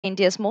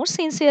India's most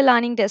sincere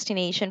learning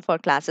destination for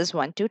classes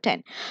 1 to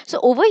 10. So,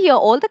 over here,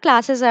 all the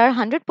classes are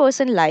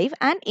 100% live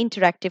and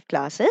interactive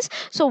classes.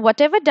 So,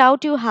 whatever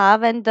doubt you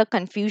have and the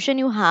confusion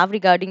you have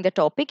regarding the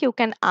topic, you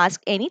can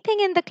ask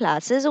anything in the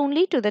classes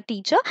only to the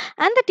teacher,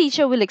 and the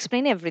teacher will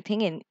explain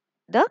everything in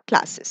the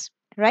classes.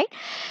 Right.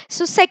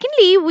 So,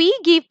 secondly, we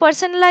give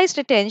personalized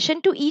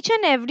attention to each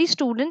and every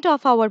student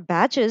of our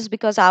batches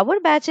because our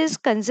batches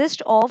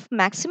consist of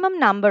maximum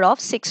number of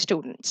 6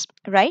 students.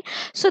 Right.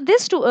 So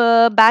this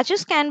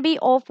batches can be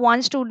of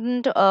 1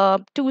 student,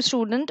 2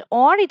 student,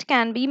 or it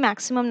can be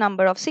maximum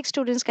number of 6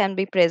 students can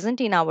be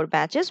present in our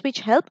batches, which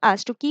help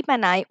us to keep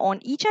an eye on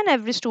each and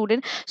every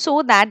student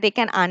so that they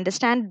can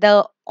understand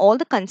the all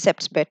the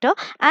concepts better,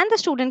 and the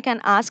student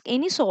can ask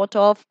any sort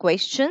of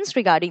questions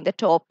regarding the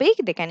topic.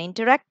 They can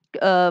interact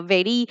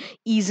very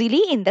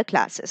easily in the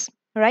classes.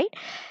 Right.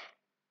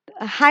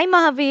 Hi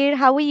Mahavir,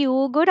 how are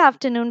you? Good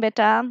afternoon,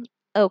 beta.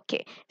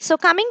 Okay, so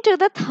coming to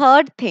the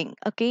third thing,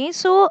 okay,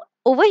 so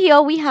over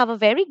here we have a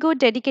very good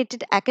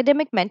dedicated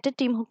academic mentor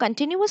team who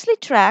continuously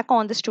track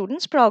on the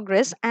students'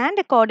 progress and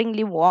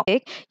accordingly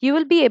you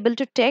will be able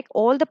to take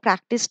all the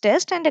practice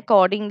tests, and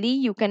accordingly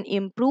you can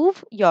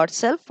improve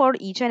yourself for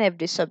each and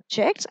every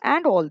subjects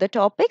and all the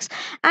topics.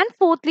 And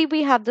fourthly,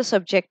 we have the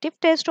subjective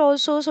test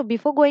also. So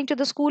before going to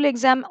the school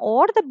exam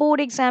or the board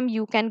exam,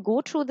 you can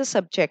go through the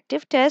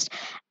subjective test,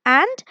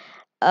 and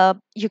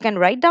you can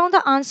write down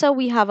the answer.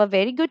 We have a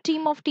very good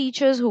team of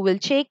teachers who will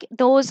check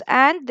those,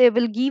 and they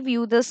will give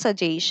you the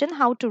suggestion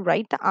how to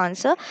write the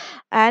answer,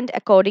 and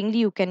accordingly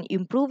you can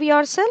improve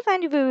yourself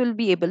and you will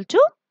be able to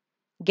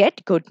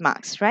get good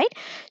marks. Right.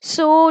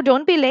 So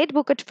don't be late,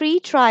 book a free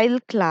trial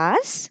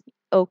class.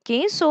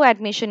 Okay, so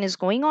admission is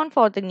going on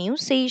for the new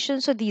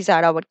session. So these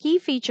are our key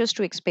features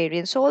to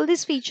experience all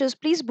these features.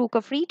 Please book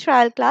a free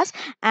trial class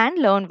and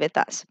learn with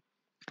us.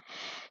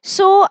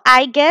 So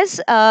I guess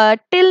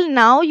till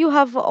now you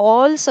have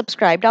all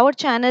subscribed our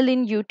channel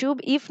in YouTube.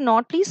 If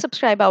not, please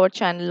subscribe our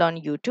channel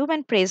on YouTube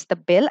and press the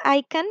bell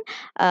icon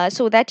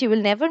so that you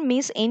will never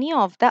miss any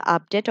of the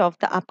update of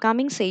the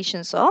upcoming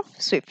sessions of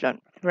Swiflearn.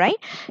 Right.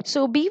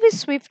 So be with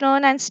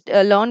Swiflearn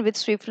and learn with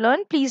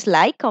Swiflearn. Please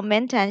like,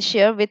 comment, and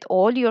share with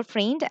all your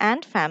friends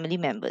and family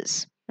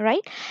members.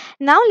 Right.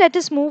 Now let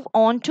us move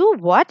on to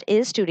what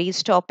is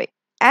today's topic.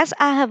 As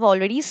I have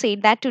already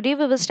said that today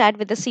we will start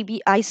with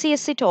the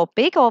ICSE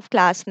topic of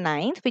class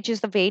 9th, which is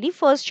the very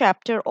first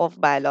chapter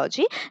of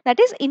biology, that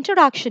is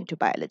Introduction to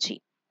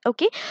Biology.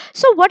 Okay,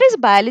 so what is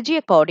biology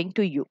according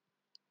to you?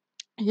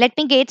 Let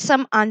me get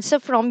some answer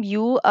from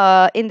you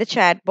in the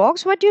chat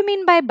box. What do you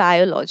mean by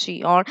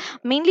biology? Or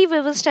mainly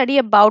we will study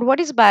about what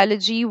is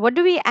biology, what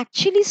do we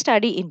actually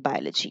study in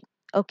biology.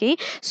 Okay,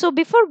 so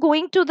before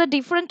going to the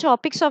different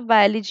topics of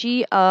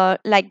biology,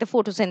 like the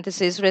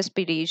photosynthesis,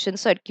 respiration,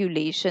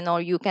 circulation, or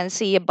you can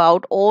say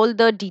about all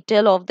the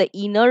detail of the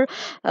inner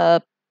uh,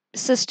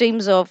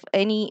 systems of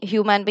any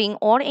human being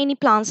or any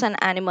plants and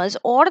animals,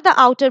 or the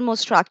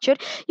outermost structure,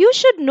 you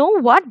should know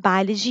what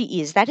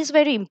biology is. That is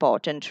very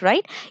important,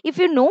 right? If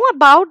you know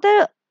about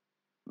the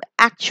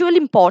actual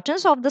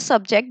importance of the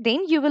subject,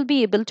 then you will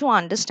be able to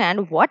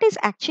understand what is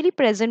actually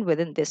present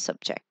within this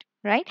subject.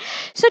 Right.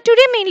 So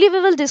today mainly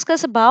we will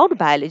discuss about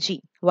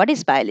biology. What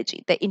is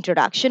biology? The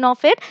introduction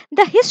of it,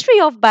 the history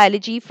of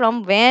biology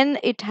from when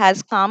it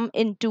has come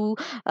into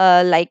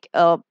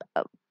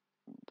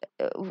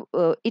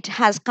it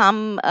has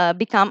come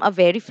become a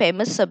very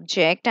famous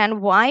subject,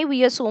 and why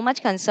we are so much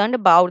concerned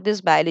about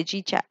this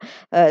biology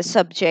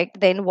subject.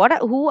 Then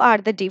who are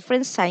the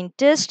different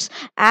scientists,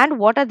 and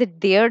what are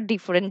their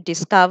different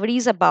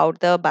discoveries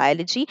about the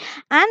biology.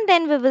 And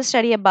then we will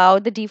study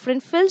about the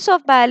different fields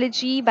of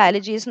biology.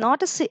 Biology is not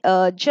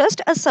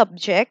just a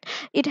subject,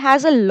 it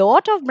has a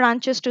lot of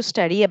branches to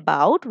study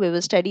about. We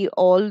will study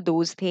all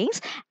those things,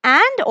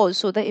 and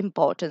also the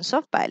importance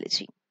of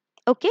biology.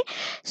 Okay,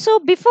 so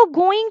before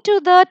going to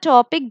the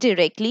topic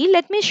directly,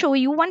 let me show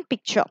you one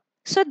picture.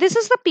 So this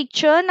is the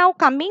picture. Now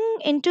coming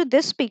into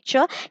this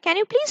picture, can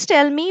you please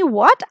tell me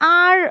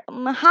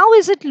how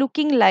is it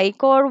looking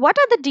like, or what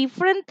are the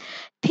different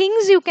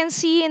things you can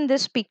see in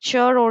this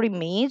picture or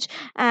image,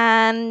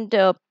 and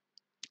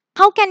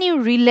how can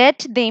you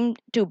relate them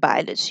to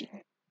biology?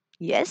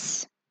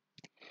 Yes,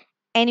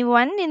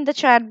 anyone in the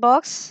chat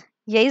box?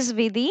 Yes,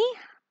 Vidhi.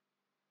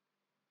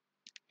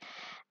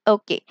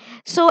 Okay,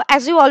 so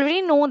as you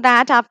already know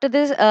that after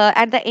this,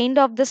 at the end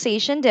of the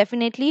session,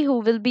 definitely who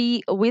will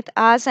be with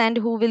us and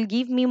who will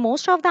give me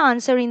most of the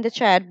answer in the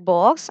chat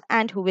box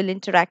and who will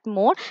interact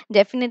more,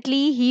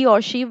 definitely he or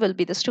she will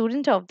be the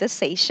student of this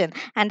session,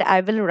 and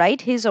I will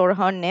write his or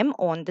her name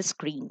on the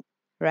screen.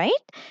 Right?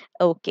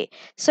 Okay,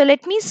 so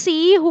let me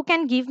see who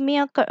can give me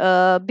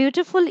a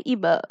beautiful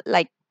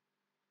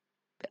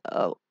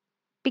uh,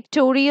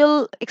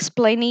 pictorial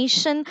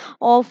explanation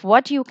of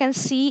what you can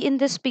see in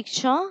this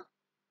picture.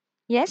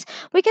 Yes,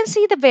 we can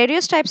see the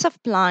various types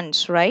of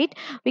plants, right?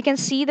 We can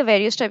see the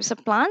various types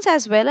of plants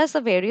as well as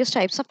the various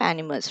types of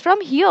animals. From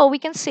here, we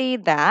can say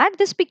that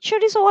this picture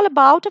is all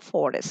about a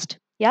forest.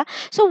 Yeah.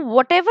 So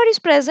whatever is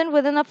present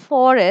within a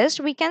forest,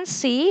 we can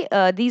see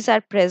these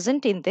are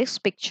present in this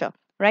picture,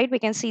 right? We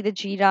can see the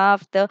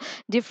giraffe, the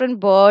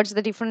different birds,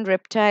 the different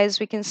reptiles.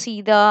 We can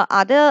see the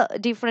other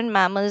different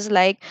mammals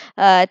like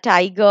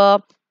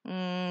tiger,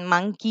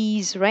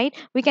 monkeys, right?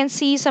 We can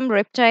see some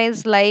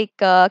reptiles like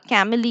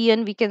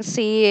chameleon, we can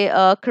say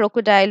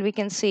crocodile, we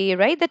can say,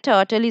 right? The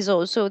turtle is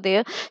also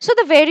there. So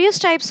the various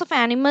types of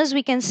animals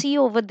we can see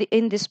over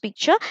in this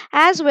picture,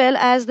 as well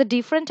as the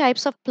different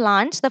types of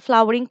plants, the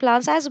flowering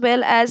plants, as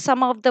well as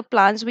some of the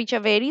plants which are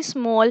very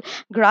small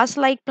grass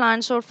like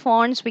plants or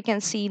ferns we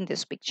can see in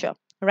this picture,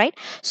 right?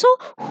 So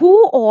who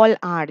all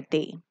are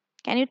they?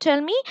 Can you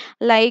tell me,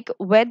 like,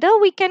 whether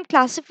we can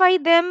classify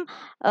them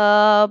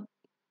uh,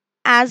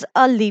 as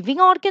a living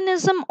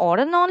organism or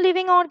a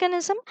non-living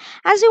organism?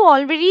 As you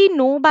already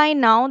know by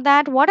now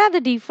that what are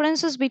the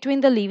differences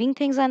between the living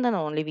things and the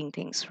non-living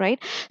things, right?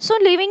 So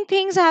living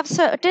things have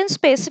certain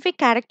specific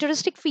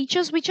characteristic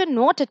features which are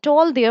not at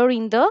all there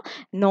in the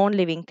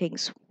non-living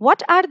things.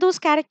 What are those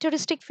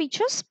characteristic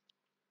features?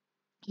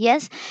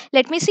 Yes,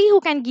 let me see who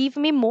can give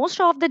me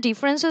most of the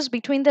differences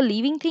between the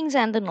living things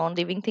and the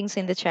non-living things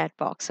in the chat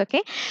box.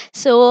 Okay,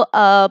 so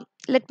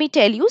let me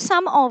tell you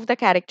some of the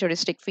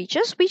characteristic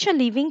features which a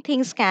living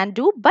things can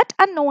do, but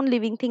a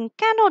non-living thing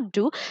cannot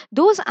do.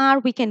 Those are,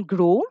 we can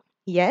grow.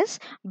 Yes,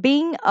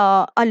 being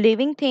a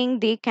living thing,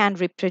 they can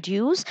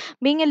reproduce.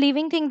 Being a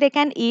living thing, they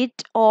can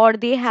eat, or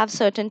they have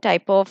certain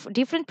type of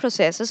different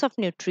processes of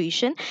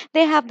nutrition.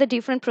 They have the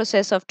different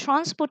process of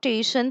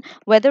transportation,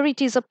 whether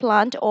it is a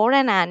plant or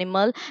an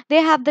animal.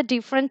 They have the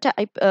different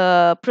type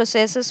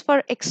processes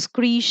for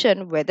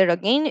excretion, whether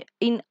again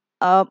in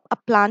a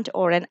plant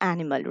or an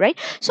animal, right?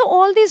 So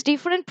all these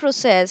different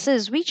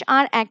processes which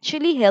are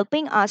actually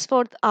helping us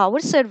for our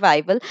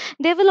survival,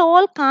 they will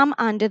all come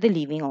under the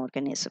living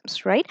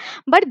organisms, right?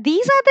 But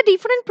these are the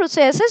different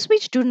processes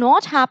which do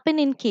not happen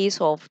in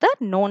case of the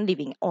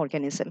non-living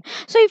organism.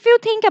 So if you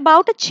think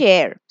about a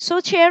chair,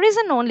 so chair is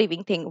a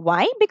non-living thing.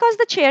 Why? Because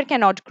the chair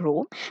cannot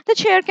grow, the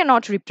chair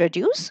cannot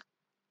reproduce.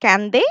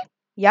 Can they?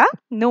 Yeah,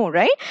 no,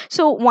 right?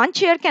 So one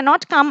chair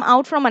cannot come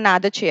out from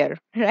another chair,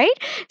 right?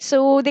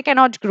 So they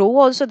cannot grow,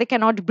 also they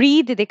cannot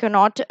breathe, they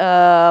cannot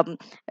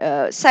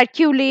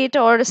circulate,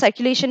 or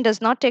circulation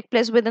does not take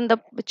place within the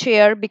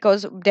chair,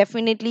 because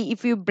definitely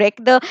if you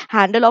break the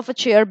handle of a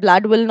chair,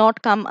 blood will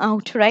not come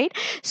out, right?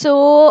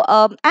 So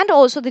and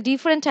also the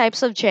different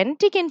types of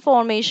genetic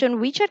information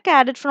which are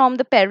carried from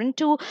the parent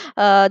to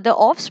the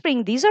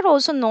offspring, these are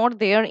also not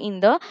there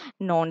in the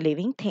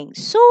non-living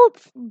things. So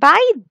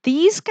by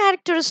these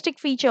characteristic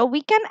feature,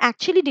 we can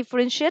actually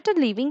differentiate a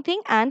living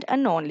thing and a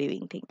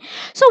non-living thing.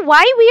 So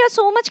why we are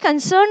so much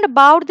concerned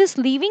about this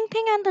living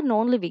thing and the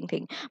non-living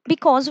thing?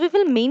 Because we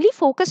will mainly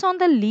focus on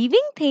the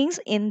living things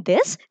in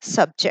this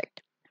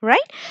subject, right?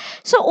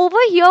 So over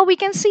here we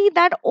can see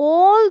that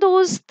all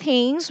those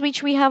things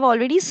which we have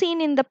already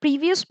seen in the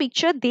previous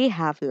picture, they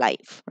have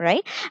life,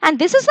 right? And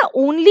this is the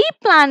only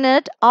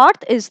planet,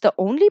 earth is the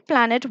only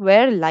planet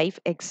where life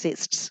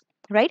exists,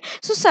 right?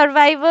 So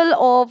survival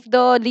of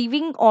the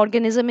living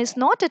organism is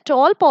not at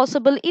all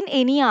possible in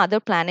any other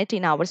planet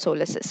in our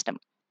solar system,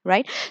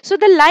 right? So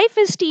the life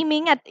is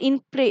teeming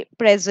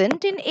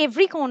present in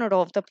every corner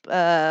of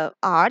the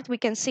earth, we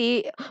can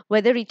say,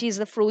 whether it is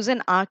the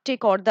frozen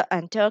arctic or the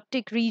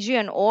antarctic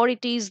region, or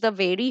it is the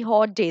very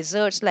hot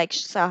deserts like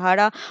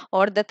Sahara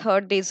or the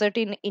third desert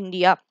in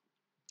India,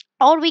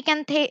 or we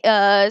can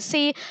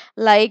say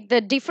like the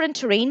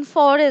different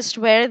rainforest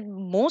where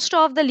most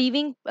of the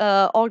living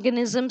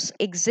organisms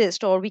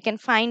exist, or we can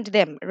find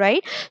them,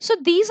 right? So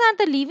these are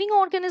the living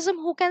organism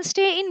who can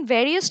stay in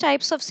various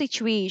types of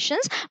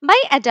situations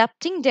by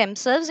adapting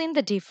themselves in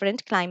the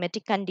different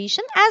climatic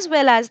condition, as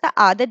well as the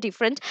other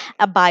different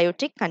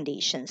abiotic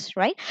conditions,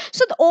 right?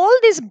 So all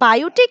these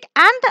biotic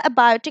and the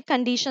abiotic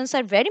conditions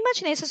are very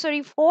much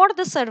necessary for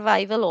the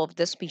survival of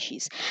the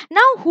species.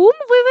 Now, whom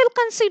we will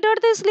consider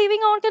this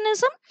living organism?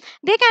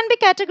 They can be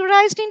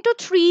categorized into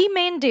three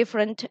main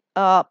different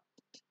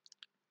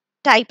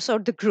types or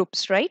the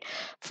groups, right?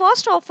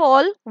 First of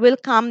all will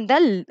come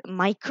the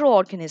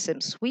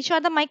microorganisms. Which are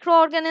the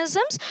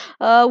microorganisms?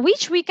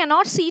 Which we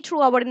cannot see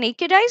through our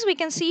naked eyes, we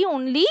can see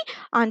only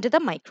under the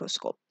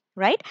microscope,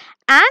 right?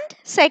 And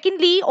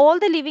secondly, all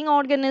the living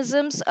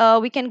organisms,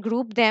 we can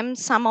group them,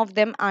 some of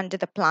them under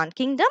the plant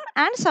kingdom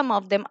and some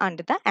of them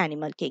under the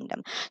animal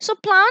kingdom. So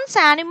plants,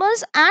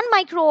 animals and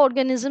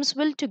microorganisms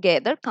will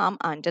together come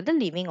under the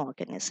living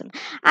organism.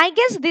 I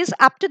guess this,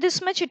 up to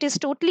this much, it is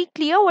totally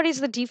clear what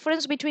is the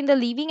difference between the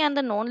living and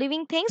the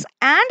non-living things.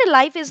 And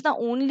life is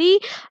only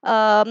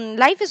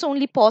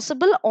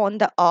possible on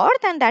the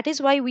earth, and that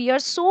is why we are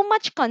so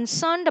much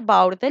concerned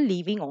about the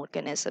living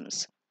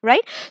organisms,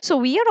 right? So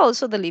we are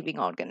also the living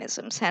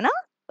organisms, है ना?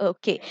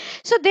 Okay,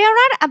 so there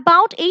are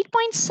about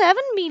 8.7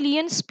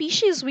 million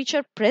species which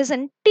are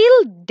present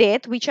till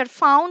death, which are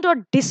found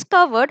or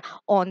discovered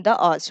on the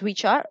earth,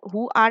 which are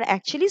who are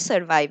actually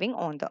surviving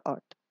on the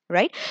earth,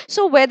 right?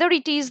 So whether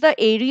it is the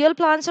aerial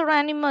plants or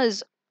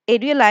animals,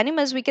 aerial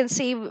animals, we can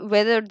say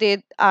whether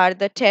they are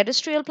the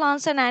terrestrial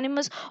plants and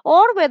animals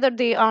or whether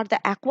they are the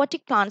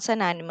aquatic plants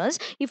and animals.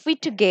 If we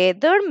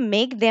together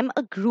make them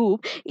a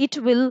group, it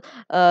will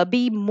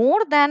be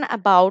more than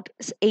about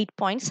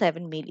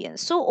 8.7 million.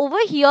 So over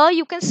here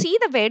you can see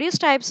the various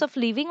types of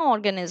living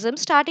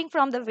organisms, starting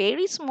from the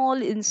very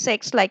small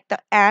insects like the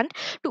ant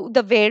to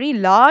the very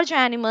large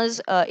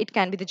animals, it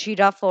can be the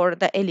giraffe or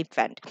the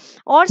elephant,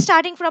 or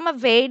starting from a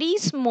very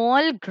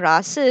small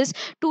grasses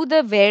to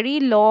the very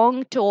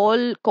long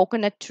tall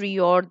coconut tree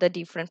or the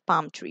different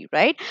palm tree,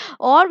 right?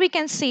 Or we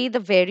can say the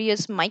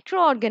various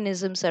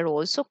microorganisms are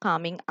also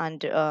coming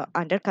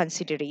under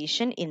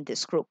consideration in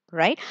this group,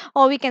 right?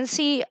 Or we can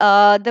see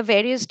the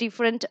various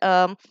different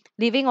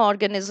living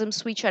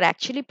organisms which are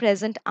actually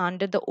present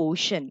under the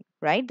ocean,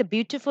 right? The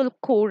beautiful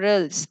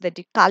corals,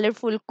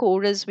 colorful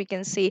corals, we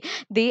can say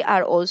they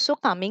are also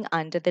coming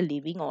under the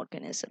living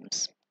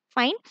organisms.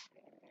 Fine.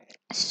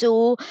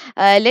 So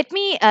let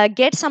me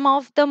get some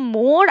of the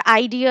more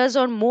ideas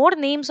or more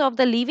names of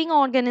the living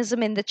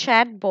organism in the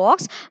chat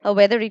box,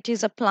 whether it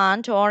is a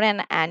plant or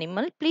an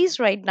animal.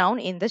 Please write down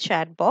in the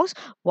chat box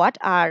what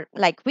are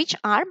like which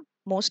are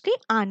mostly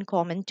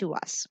uncommon to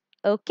us.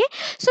 Okay,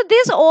 so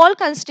these all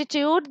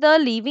constitute the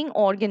living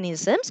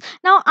organisms.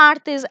 Now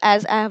earth is,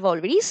 as I have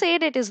already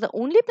said, it is the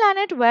only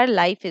planet where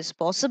life is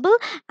possible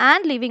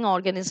and living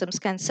organisms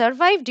can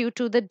survive due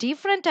to the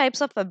different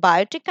types of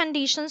abiotic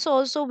conditions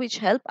also, which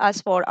help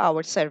us for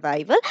our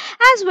survival,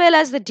 as well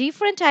as the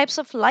different types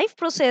of life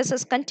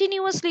processes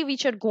continuously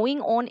which are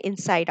going on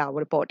inside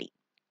our body,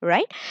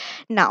 right?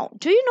 Now,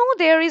 do you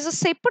know there is a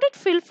separate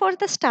field for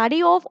the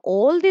study of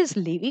all these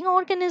living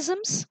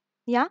organisms?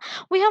 Yeah,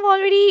 we have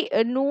already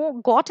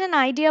know got an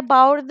idea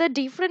about the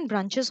different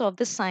branches of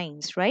the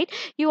science, right?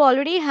 You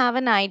already have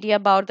an idea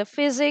about the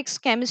physics,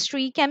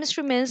 chemistry.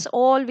 Chemistry means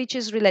all which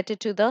is related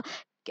to the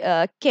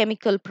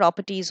chemical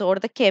properties or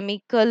the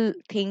chemical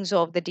things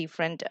of the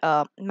different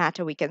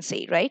matter, we can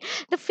say, right?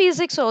 The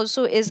physics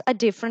also is a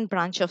different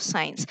branch of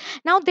science.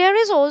 Now there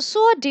is also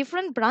a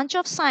different branch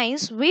of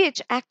science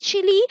which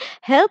actually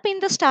help in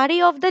the study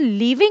of the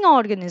living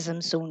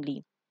organisms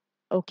only.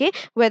 Okay,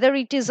 whether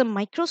it is a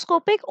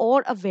microscopic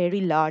or a very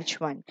large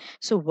one.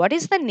 So what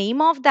is the name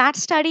of that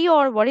study,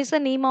 or what is the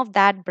name of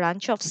that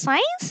branch of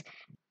science?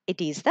 It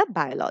is the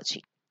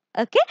biology.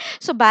 Okay,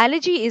 so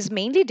biology is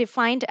mainly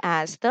defined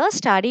as the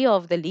study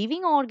of the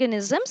living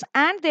organisms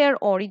and their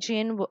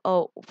origin,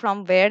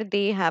 from where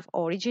they have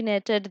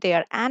originated,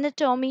 their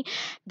anatomy,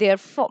 their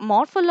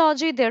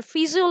morphology, their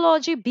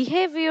physiology,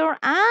 behavior,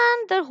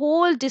 and the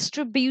whole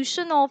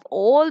distribution of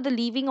all the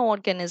living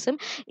organism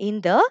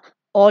in the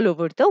all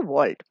over the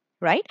world,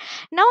 right?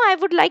 Now I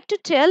would like to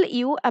tell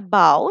you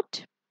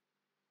about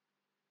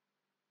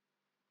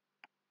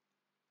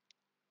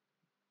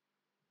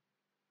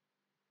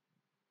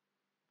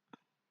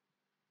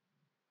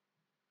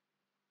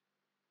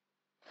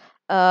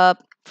uh,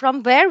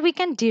 from where we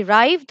can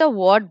derive the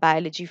word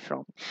biology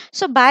from.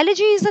 So,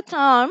 biology is a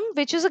term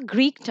which is a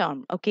Greek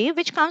term, okay,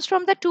 which comes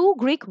from the two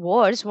Greek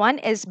words. One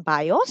is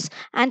bios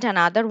and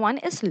another one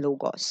is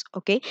logos,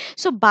 okay.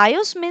 So,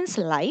 bios means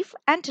life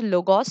and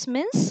logos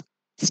means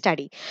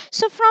study.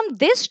 So, from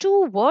these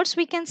two words,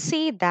 we can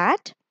say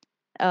that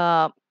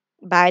uh,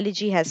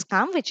 biology has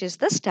come, which is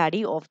the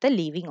study of the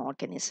living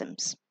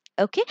organisms.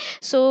 Okay,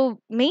 so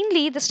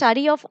mainly the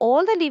study of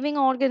all the living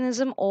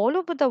organism all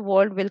over the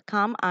world will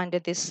come under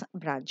this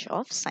branch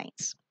of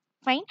science.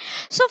 Fine.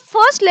 So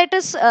first, let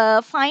us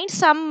find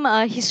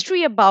some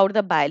history about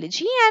the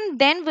biology, and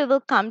then we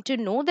will come to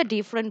know the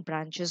different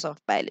branches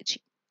of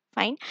biology.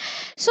 Fine.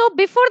 So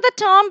before the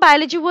term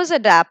biology was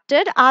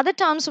adapted, other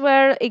terms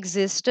were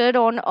existed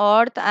on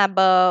earth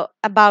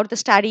about the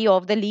study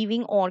of the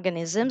living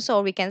organisms,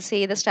 or we can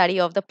say the study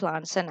of the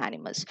plants and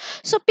animals.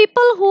 So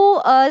people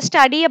who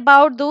study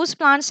about those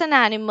plants and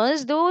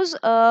animals, those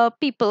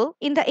people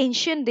in the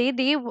ancient day,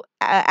 they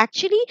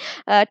actually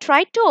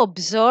tried to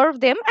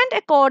observe them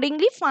and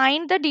accordingly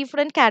find the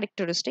different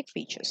characteristic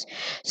features.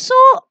 So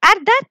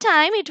at that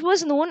time it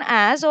was known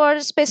as,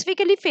 or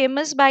specifically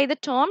famous by the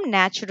term,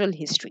 natural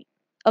history.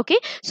 Okay,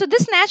 so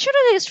this natural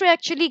history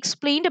actually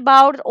explained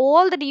about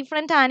all the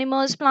different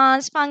animals,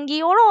 plants,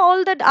 fungi, or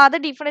all the other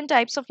different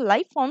types of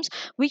life forms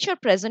which are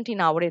present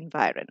in our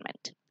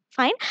environment.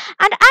 Fine.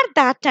 And at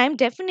that time,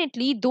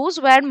 definitely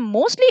those were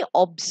mostly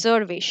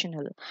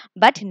observational.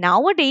 But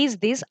nowadays,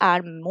 these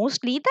are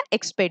mostly the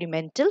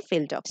experimental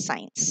field of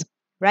science.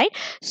 Right.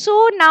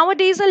 So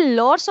nowadays, a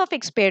lots of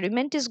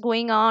experiment is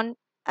going on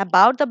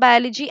about the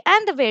biology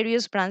and the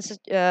various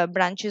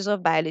branches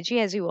of biology,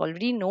 as you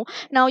already know.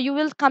 Now you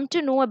will come to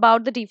know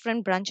about the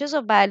different branches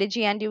of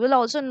biology, and you will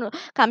also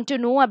come to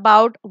know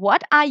about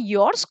what are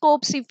your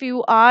scopes if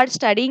you are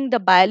studying the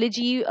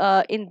biology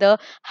in the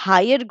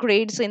higher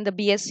grades in the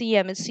BSc,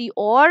 MSc,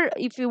 or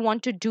if you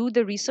want to do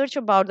the research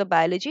about the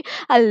biology.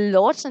 A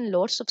lots and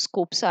lots of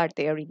scopes are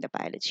there in the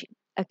biology.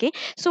 Okay,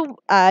 so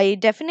I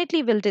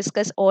definitely will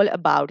discuss all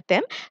about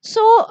them.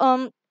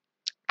 So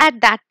at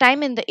that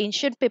time, in the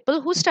ancient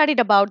people who studied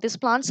about these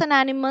plants and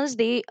animals,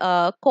 they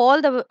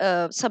call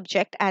the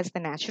subject as the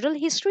natural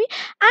history,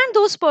 and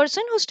those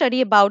person who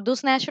study about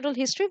those natural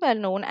history were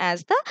known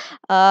as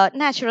the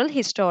natural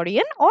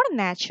historian or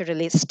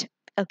naturalist.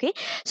 Okay,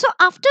 so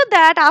after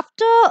that,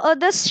 after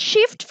the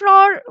shift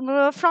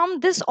from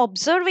this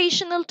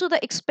observational to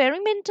the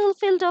experimental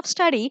field of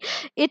study,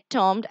 it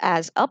termed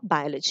as a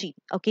biology.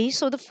 Okay,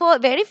 so the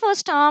very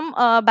first term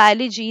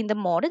biology in the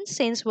modern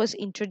sense was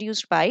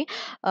introduced by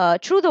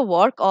through the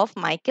work of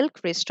Michael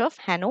Christoph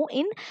Hanno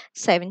in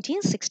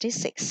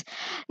 1766.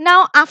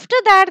 Now, after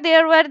that,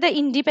 there were the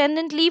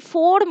independently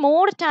four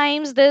more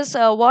times this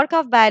work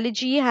of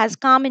biology has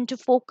come into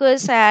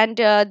focus, and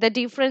the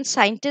different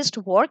scientists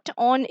worked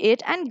on it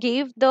and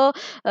gave the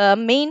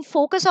main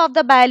focus of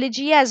the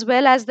biology, as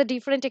well as the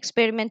different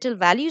experimental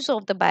values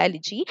of the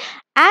biology,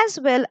 as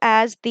well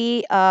as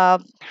the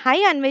hi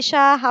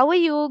Anvesha, how are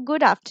you?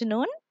 Good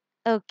afternoon.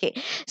 Okay,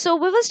 so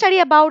we will study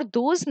about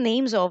those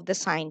names of the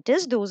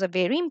scientists. Those are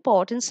very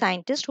important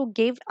scientists who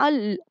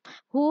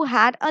who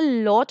had a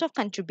lot of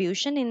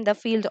contribution in the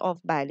field of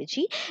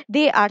biology.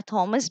 They are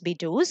Thomas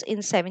Beddoes in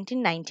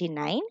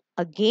 1799.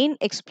 Again,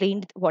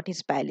 explained what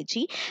is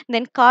biology.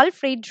 Then Carl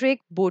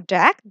Friedrich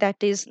Bodak,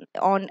 that is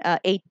on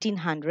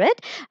 1800.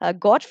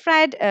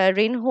 Gottfried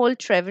Reinhold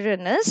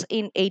Treviranus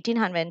in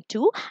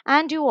 1802.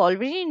 And you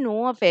already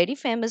know a very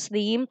famous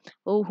name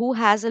who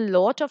has a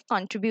lot of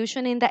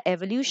contribution in the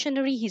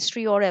evolutionary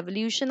history or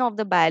evolution of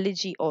the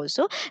biology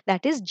also,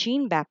 that is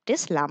Jean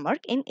Baptiste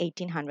Lamarck in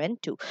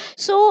 1802.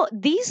 So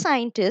these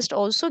scientists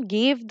also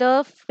gave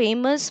the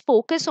famous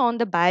focus on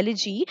the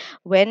biology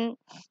when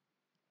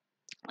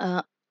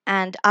uh,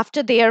 and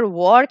after their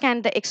work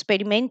and the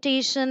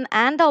experimentation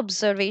and the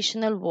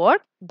observational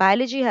work,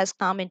 biology has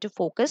come into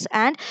focus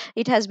and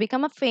it has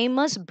become a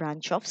famous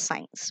branch of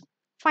science.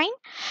 Fine.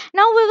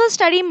 Now we will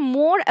study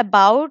more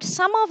about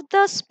some of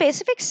the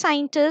specific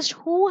scientists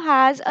who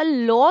has a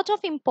lot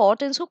of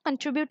importance, who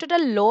contributed a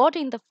lot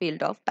in the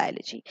field of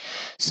biology.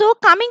 So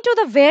coming to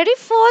the very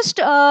first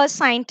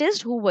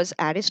scientist, who was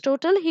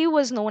Aristotle. He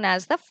was known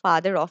as the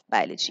father of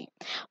biology.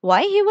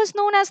 Why he was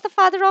known as the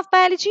father of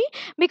biology?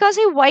 Because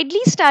he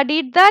widely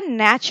studied the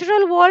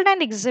natural world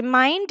and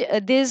examined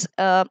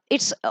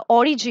its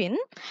origin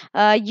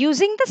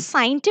using the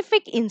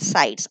scientific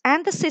insights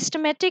and the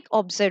systematic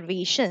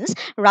observations,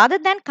 rather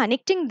than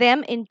connecting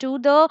them into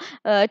the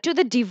to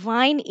the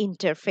divine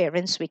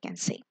interference, we can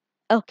say.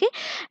 Okay,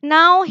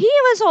 now he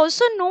was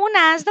also known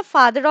as the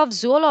father of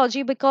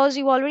zoology, because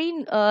you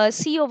already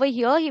see over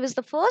here, he was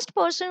the first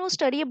person who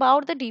studied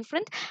about the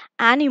different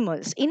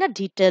animals in a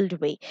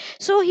detailed way.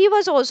 So he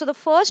was also the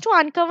first to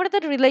uncover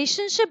the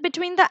relationship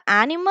between the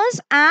animals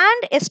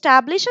and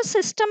establish a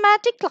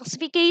systematic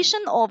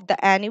classification of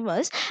the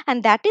animals,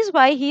 and that is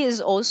why he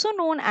is also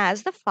known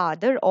as the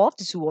father of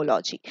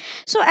zoology.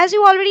 So as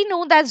you already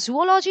know, that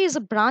zoology is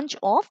a branch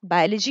of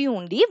biology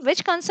only,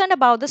 which concerned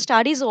about the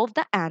studies of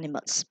the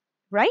animals.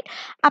 Right?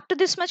 Up to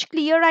this much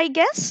clear, I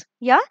guess.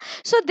 Yeah.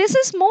 So this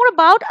is more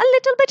about a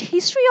little bit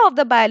history of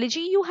the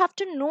biology. You have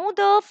to know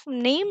the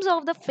names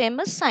of the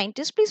famous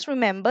scientists. Please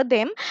remember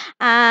them,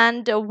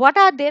 and what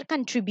are their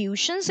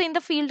contributions in the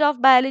field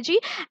of biology,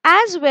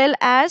 as well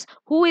as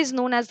who is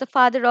known as the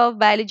father of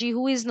biology,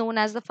 who is known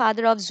as the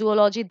father of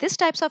zoology. This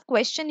types of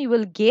question you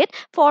will get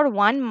for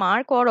 1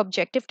 mark, or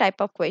objective type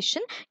of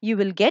question you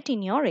will get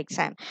in your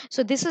exam.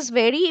 So this is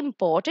very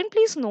important.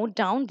 Please note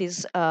down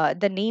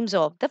the names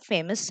of the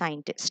famous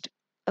scientists.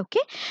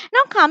 Okay,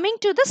 now coming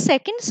to the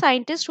second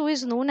scientist, who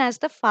is known as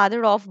the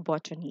father of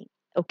botany.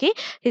 Okay,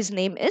 his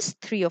name is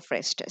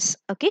Theophrastus.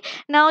 Okay,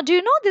 now do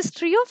you know this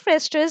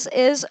Theophrastus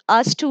is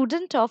a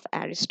student of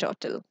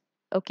Aristotle?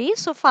 Okay,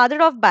 so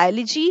father of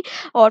biology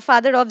or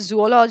father of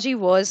zoology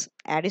was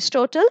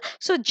Aristotle.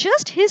 So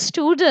just his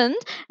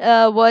student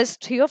was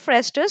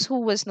Theophrastus, who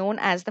was known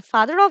as the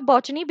father of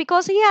botany,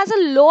 because he has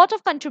a lot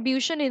of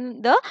contribution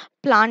in the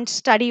plant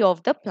study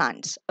of the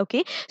plants.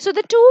 Okay, so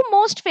the two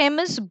most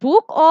famous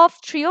book of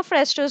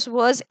Theophrastus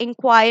was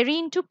Inquiry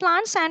into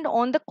Plants and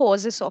On the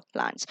Causes of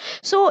Plants.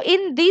 So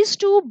in these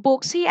two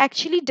books, he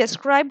actually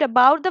described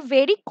about the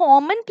very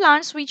common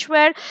plants which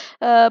were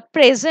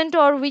present,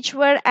 or which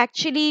were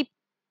actually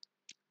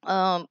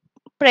um,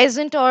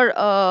 present,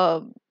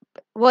 or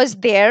was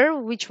there,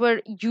 which were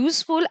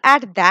useful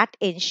at that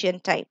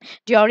ancient time,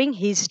 during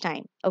his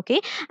time. Okay,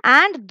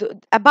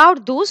 and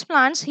about those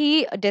plants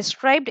he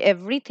described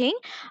everything,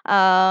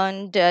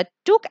 and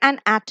took an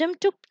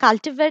attempt to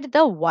cultivate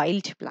the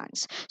wild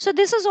plants. So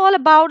this is all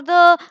about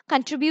the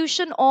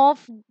contribution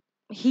of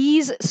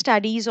his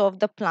studies of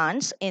the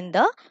plants in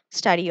the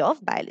study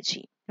of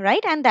biology,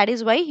 right? And that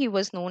is why he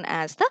was known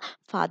as the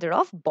father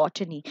of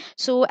botany.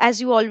 So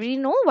as you already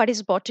know, what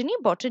is botany?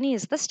 Botany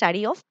is the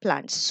study of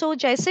plants. So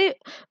jaise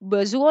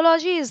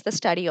zoology is the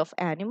study of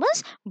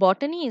animals,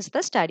 botany is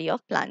the study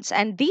of plants,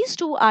 and these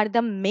two are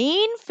the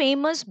main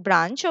famous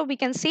branch, or we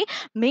can say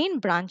main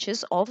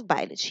branches of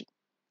biology.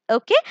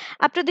 Okay,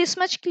 up to this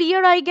much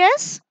clear, I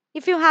guess.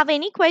 If you have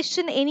any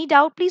question, any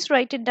doubt, please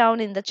write it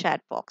down in the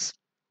chat box.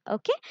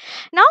 Okay,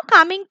 now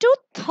coming to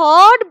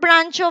third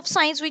branch of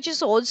science, which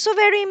is also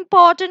very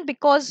important,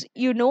 because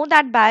you know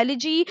that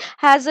biology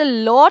has a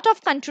lot of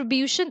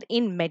contribution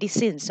in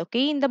medicines,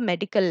 okay, in the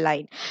medical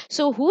line.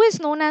 So who is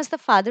known as the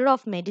father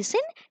of medicine?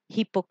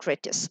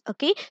 Hippocrates.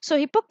 Okay, so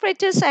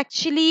Hippocrates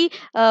actually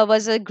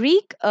was a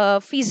Greek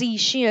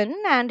physician,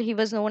 and he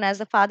was known as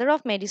the father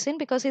of medicine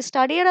because he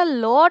studied a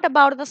lot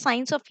about the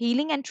science of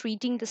healing and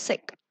treating the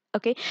sick.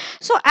 Okay,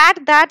 so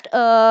at that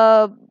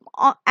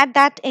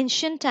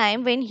ancient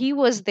time when he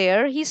was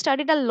there, he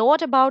studied a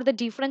lot about the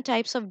different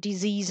types of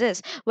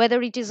diseases,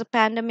 whether it is a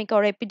pandemic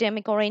or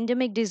epidemic or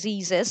endemic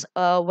diseases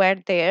were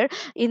there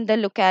in the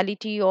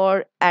locality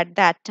or at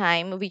that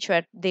time, which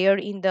were there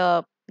in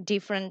the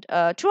different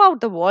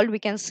throughout the world, we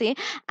can say.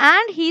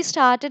 And he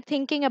started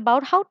thinking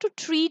about how to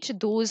treat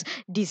those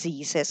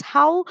diseases,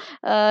 how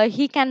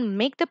he can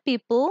make the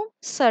people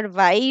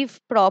survive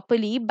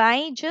properly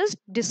by just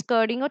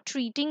discarding or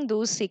treating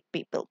those sick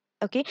people.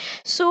 Okay,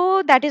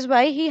 so that is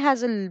why he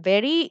has a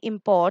very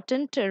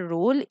important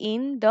role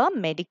in the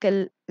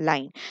medical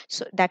line.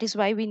 So that is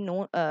why we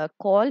know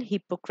call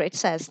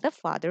Hippocrates as the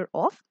father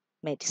of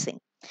medicine.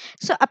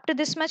 So up to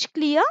this much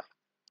clear?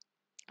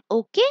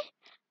 Okay,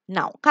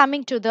 now,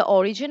 coming to the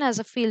origin as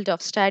a field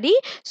of study.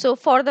 So,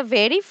 for the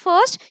very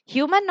first,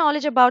 human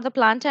knowledge about the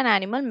plant and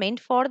animal meant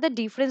for the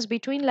difference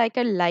between like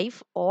a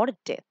life or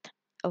death.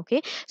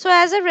 Okay, so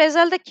as a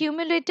result, the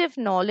cumulative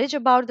knowledge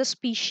about the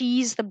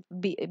species, the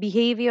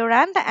behavior,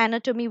 and the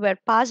anatomy were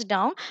passed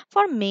down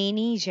for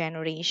many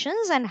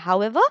generations. And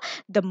however,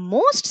 the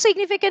most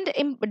significant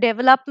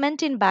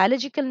development in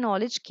biological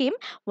knowledge came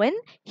when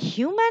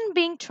human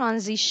being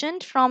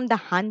transitioned from the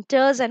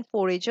hunters and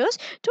foragers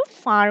to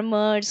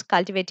farmers,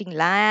 cultivating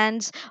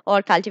lands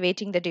or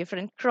cultivating the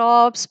different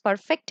crops,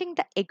 perfecting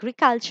the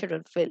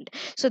agricultural field.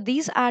 So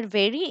these are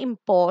very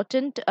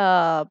important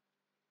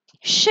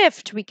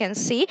shift, we can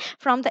say,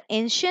 from the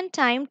ancient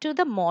time to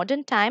the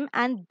modern time,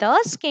 and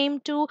thus came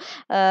to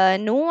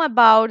know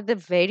about the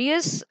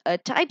various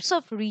types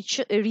of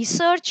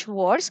research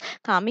wars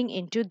coming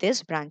into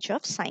this branch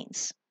of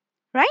science.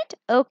 Right?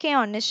 Okay,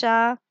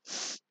 Anisha.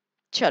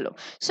 Chalo.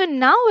 So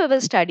now we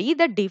will study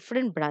the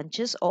different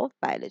branches of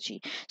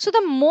biology. So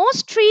the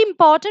most three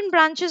important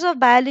branches of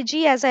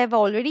biology, as I have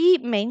already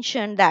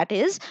mentioned, that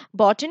is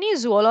botany,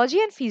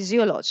 zoology, and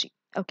physiology.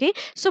 Okay,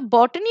 so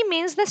botany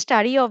means the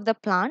study of the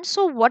plant.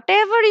 So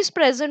whatever is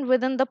present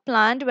within the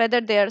plant, whether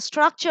their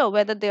structure,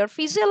 whether their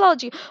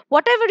physiology,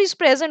 whatever is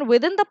present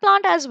within the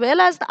plant as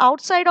well as the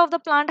outside of the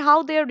plant,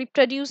 how they are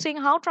reproducing,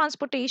 how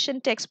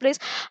transportation takes place,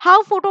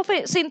 how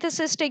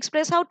photosynthesis takes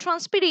place, how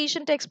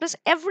transpiration takes place,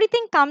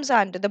 everything comes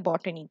under the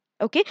botany.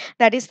 Okay,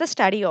 that is the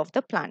study of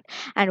the plant.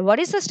 And what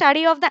is the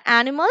study of the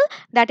animal?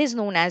 That is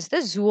known as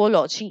the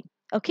zoology.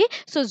 Okay,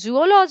 so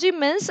zoology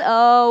means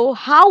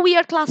how we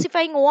are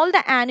classifying all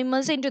the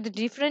animals into the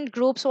different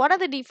groups, what are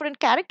the different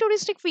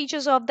characteristic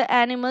features of the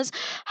animals,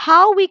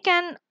 how we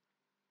can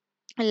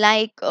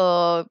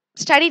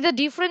study the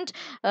different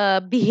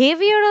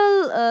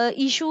behavioral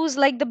issues,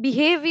 like the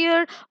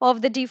behavior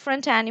of the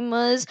different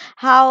animals,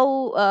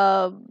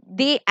 how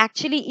they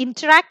actually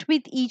interact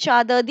with each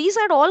other. These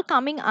are all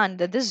coming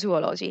under the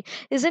zoology.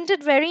 Isn't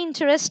it very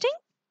interesting?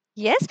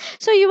 Yes,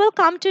 so you will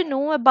come to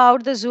know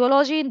about the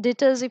zoology in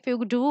details if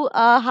you do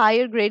a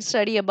higher grade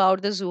study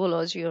about the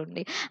zoology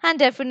only. And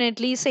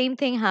definitely same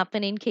thing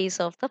happen in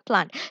case of the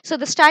plant. So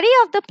the study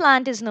of the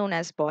plant is known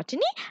as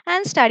botany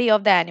and study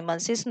of the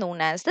animals is known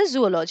as the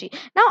zoology.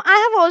 Now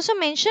I have also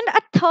mentioned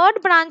a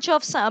third branch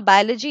of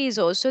biology is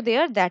also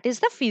there, that is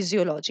the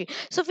physiology.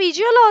 So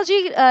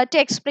physiology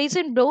takes place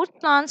in both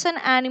plants and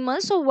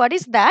animals. So what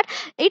is that?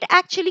 It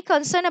actually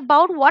concern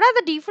about what are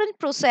the different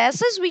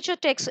processes which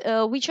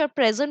are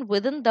present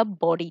within the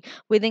body,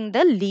 within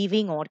the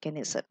living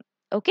organism.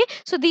 Okay,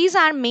 so these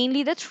are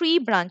mainly the three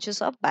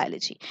branches of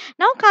biology.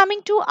 Now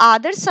coming to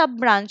other sub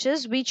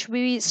branches which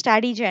we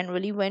study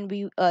generally when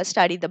we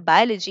study the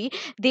biology,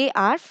 they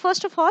are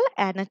first of all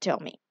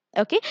anatomy.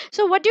 Okay,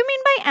 so what do you mean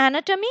by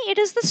anatomy? It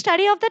is the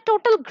study of the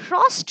total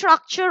gross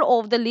structure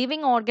of the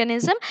living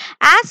organism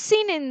as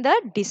seen in the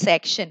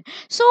dissection.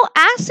 So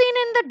as seen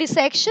in the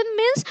dissection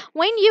means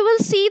when you will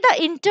see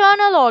the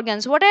internal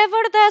organs, whatever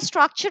the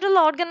structural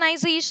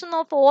organization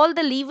of all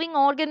the living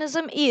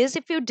organism is,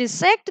 if you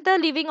dissect the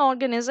living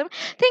organism,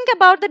 think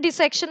about the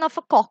dissection of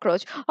a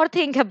cockroach, or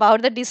think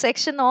about the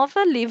dissection of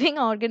a living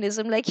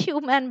organism like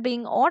human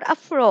being or a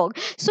frog.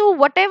 So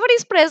whatever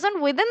is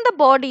present within the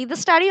body, the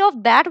study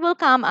of that will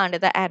come under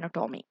the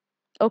anatomy.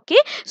 Okay,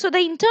 so the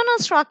internal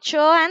structure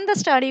and the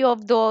study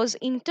of those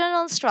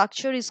internal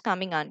structure is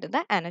coming under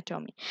the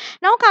anatomy.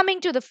 Now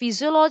coming to the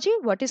physiology.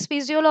 What is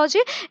physiology?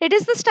 It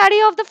is the study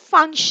of the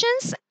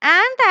functions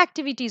and the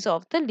activities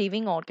of the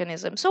living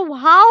organism. So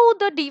how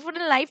the different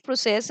life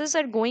processes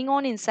are going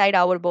on inside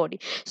our body.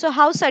 So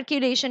how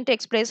circulation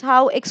takes place,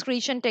 how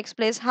excretion takes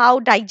place, how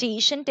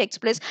digestion takes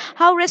place,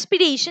 how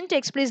respiration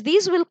takes place.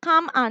 These will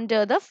come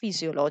under the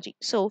physiology.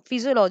 So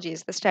physiology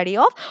is the study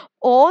of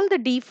all the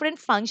different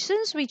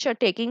functions which are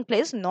taking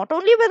place not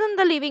only within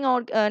the living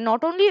or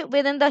not only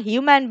within the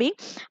human being,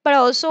 but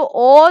also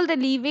all the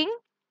living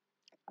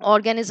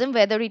organism,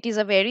 whether it is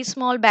a very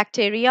small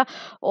bacteria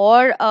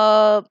or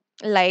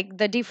like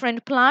the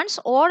different plants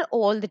or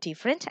all the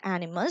different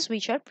animals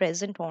which are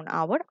present on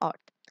our earth.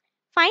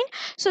 Fine.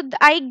 So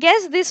I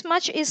guess this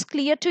much is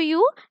clear to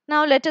you.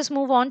 Now let us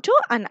move on to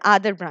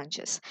other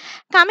branches.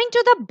 Coming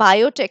to the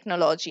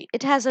biotechnology,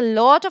 it has a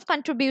lot of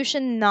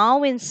contribution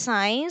now in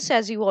science,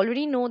 as you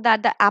already know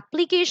that the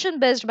application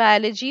based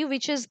biology,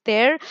 which is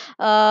there,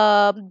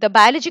 the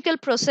biological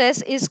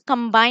process is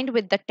combined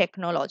with the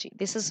technology.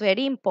 This is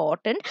very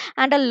important,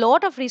 and a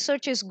lot of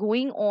research is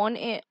going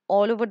on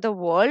all over the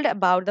world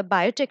about the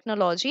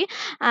biotechnology.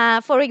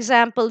 For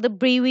example, the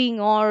brewing,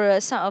 or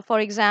for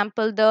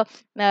example, the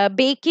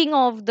baking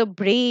of the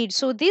bread.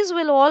 So these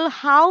will all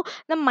how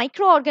the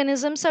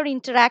microorganisms are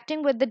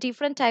interacting with the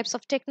different types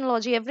of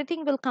technology.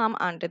 Everything will come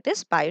under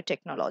this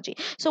biotechnology.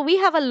 So we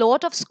have a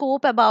lot of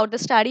scope about the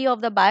study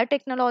of the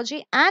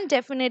biotechnology, and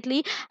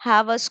definitely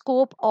have a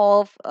scope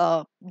of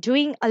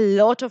doing a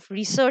lot of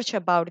research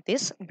about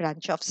this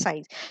branch of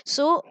science.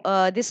 So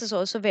this is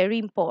also very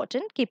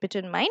important. Keep it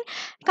in mind.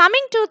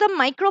 Coming to the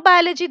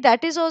microbiology,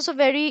 that is also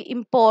very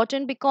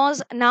important,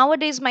 because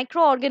nowadays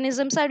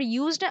microorganisms are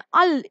used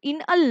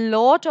in a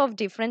lot of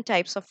different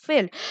types of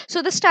field.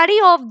 So the study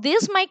of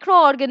this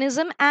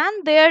microorganism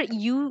and their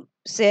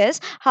uses,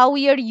 how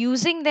we are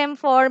using them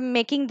for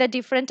making the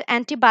different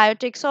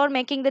antibiotics or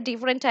making the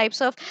different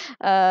types of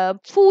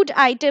food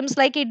items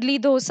like idli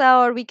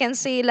dosa, or we can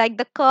say like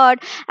the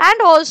curd,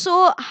 and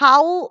also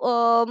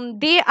how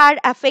they are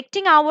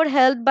affecting our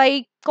health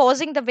by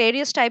causing the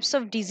various types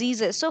of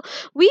diseases. So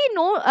we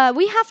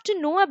have to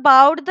know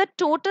about the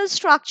total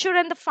structure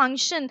and the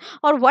function,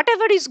 or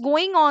whatever is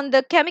going on,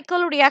 the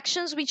chemical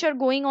reactions which are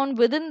going on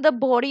within the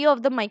body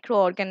of the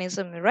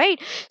microorganism,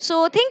 right?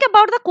 So think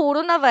about the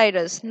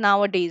coronavirus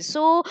nowadays.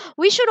 So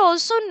we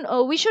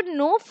should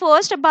know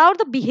first about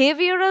the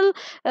behavioral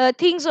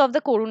things of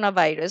the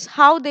coronavirus,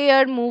 how they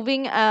are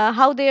moving,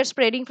 how they are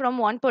spreading from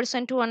one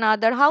person to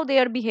another, how they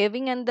are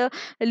behaving in the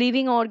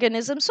living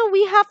organism. So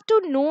we have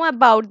to know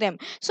about them.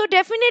 So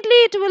definitely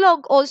it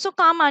will also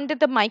come under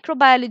the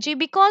microbiology,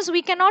 because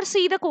we cannot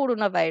see the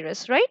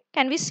coronavirus, right?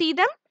 Can we see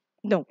them?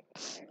 No.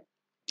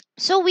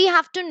 So we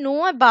have to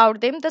know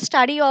about them. The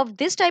study of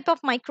this type of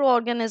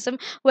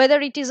microorganism, whether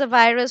it is a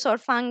virus or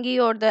fungi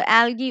or the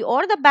algae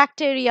or the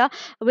bacteria,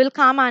 will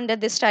come under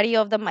the study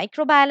of the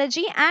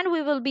microbiology, and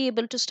we will be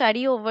able to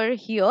study over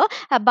here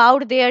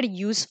about their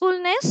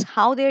usefulness,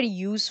 how they are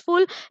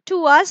useful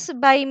to us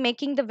by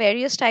making the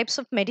various types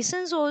of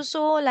medicines,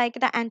 also like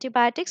the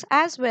antibiotics,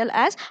 as well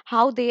as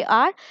how they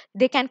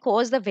can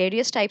cause the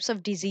various types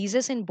of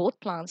diseases in both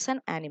plants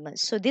and animals.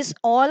 So this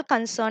all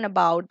concern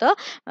about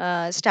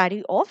the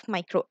study of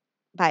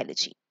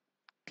microbiology.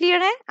 Clear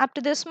up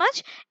to this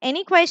much?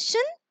 Any question?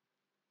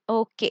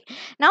 Okay.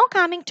 Now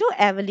coming to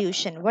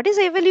evolution. What is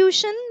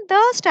evolution?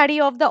 The study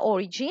of the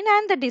origin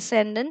and the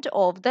descendant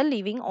of the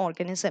living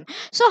organism.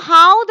 So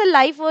how the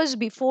life was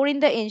before in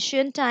the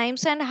ancient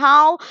times, and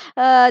how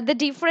the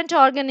different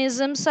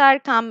organisms are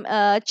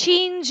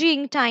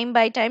changing time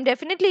by time.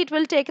 Definitely it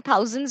will take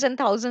thousands and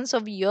thousands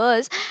of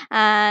years,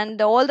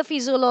 and all the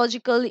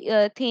physiological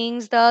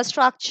things, the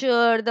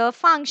structure, the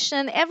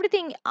function,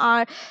 everything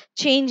are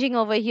changing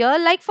over here.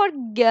 Like for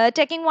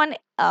taking one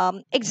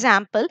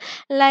example,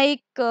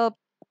 like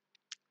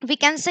we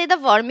can say the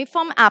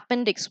vermiform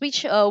appendix,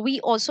 which we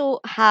also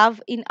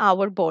have in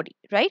our body,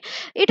 right?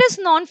 It is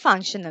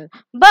non-functional,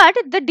 but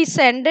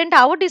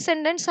our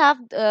descendants have,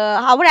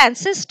 our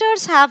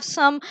ancestors have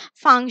some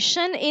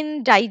function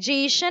in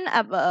digestion,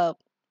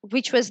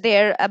 which was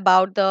there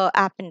about the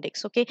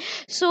appendix. Okay,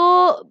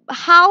 so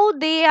how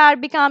they are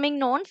becoming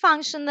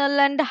non-functional,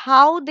 and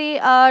how they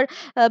are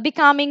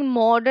becoming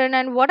modern,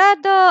 and what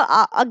are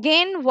the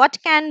again what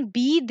can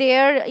be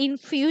there in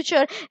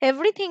future,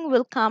 everything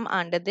will come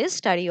under this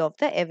study of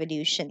the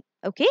evolution.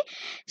 Okay,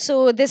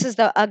 so this is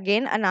the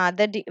again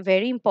another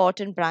very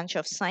important branch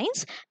of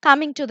science.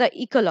 Coming to the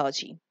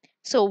ecology.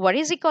 So what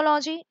is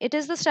ecology? It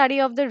is the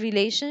study of the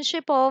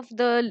relationship of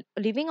the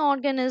living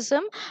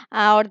organism,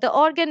 or the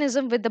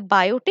organism, with the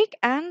biotic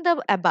and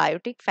the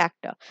abiotic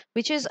factor,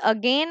 which is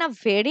again a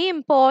very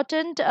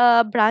important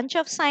branch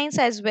of science,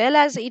 as well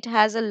as it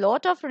has a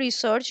lot of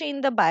research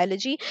in the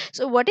biology.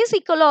 So what is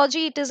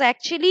ecology? It is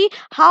actually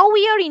how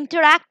we are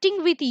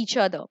interacting with each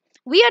other.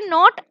 We are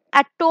not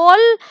at all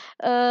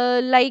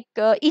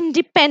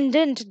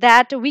independent,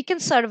 that we can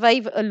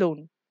survive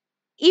alone.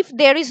 If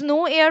there is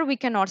no air, we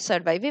cannot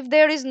survive. If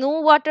there is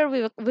no water,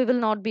 we will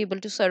not be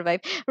able to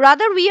survive.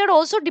 Rather, we are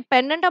also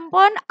dependent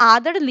upon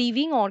other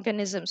living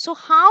organisms. So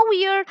how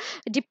we are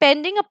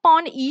depending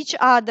upon each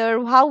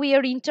other, how we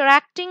are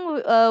interacting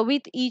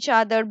with each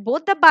other,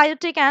 both the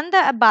biotic and the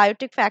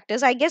abiotic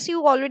factors. I guess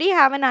you already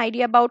have an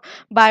idea about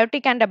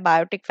biotic and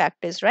abiotic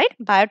factors, right?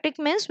 Biotic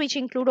means which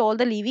include all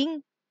the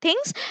living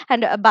things,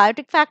 and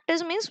abiotic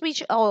factors means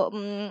which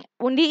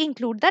only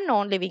include the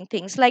non-living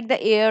things like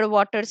the air,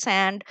 water,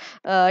 sand,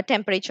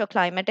 temperature,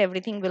 climate,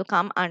 everything will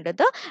come under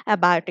the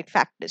abiotic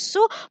factors.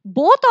 So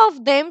both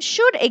of them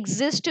should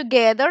exist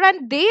together,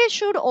 and they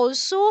should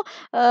also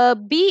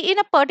be in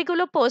a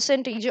particular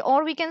percentage,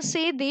 or we can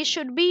say they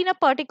should be in a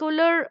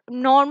particular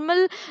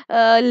normal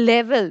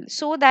level,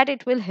 so that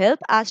it will help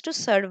us to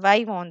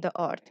survive on the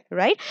earth,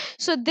 right?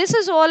 So this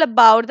is all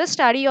about the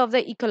study of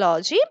the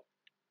ecology,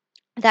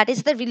 that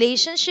is the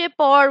relationship,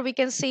 or we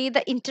can say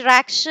the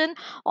interaction,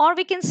 or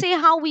we can say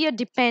how we are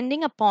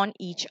depending upon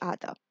each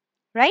other,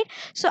 right?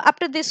 So up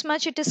to this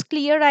much it is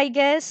clear, I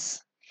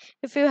guess.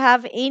 If you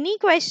have any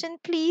question,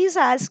 please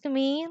ask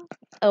me.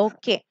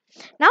 Okay.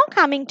 Now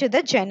coming to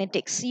the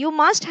genetics, you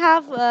must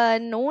have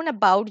known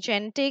about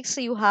genetics.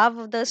 You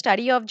have the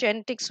study of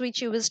genetics, which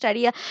you will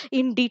study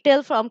in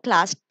detail from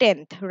class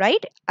 10th,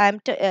 right? I'm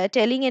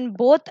telling in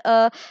both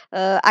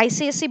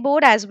ICSE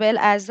board as well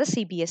as the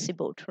CBSE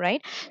board,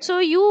 right? So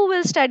you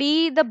will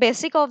study the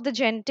basic of the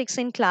genetics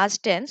in class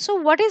 10. So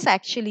what is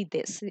actually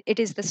this? It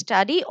is the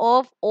study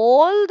of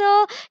all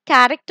the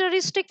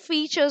characteristic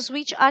features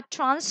which are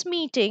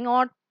transmitting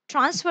or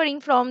transferring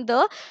from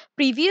the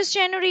previous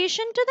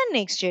generation to the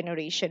next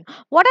generation.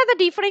 What are the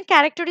different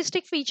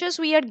characteristic features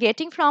we are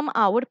getting from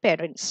our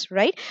parents,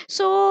 right?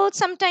 So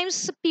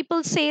sometimes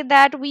people say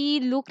that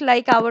we look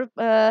like our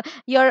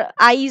your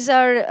eyes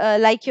are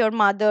like your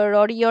mother,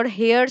 or your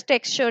hair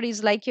texture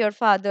is like your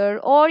father,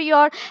 or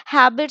your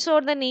habits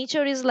or the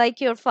nature is like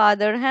your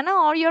father, है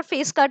ना? Or your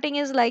face cutting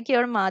is like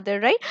your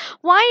mother, right?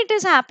 Why it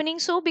is happening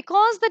so?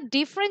 Because the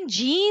different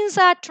genes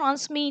are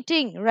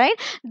transmitting, right?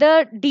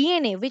 The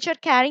DNA which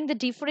are carrying the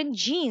different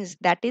genes,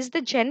 that is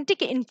the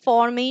genetic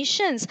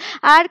informations,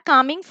 are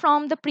coming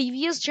from the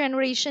previous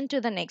generation to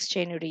the next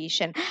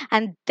generation,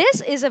 and this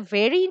is a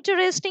very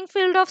interesting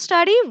field of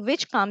study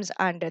which comes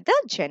under the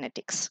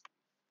genetics.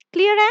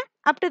 Clear, eh?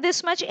 Up to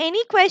this much,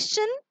 any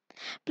question?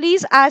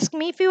 Please ask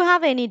me if you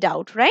have any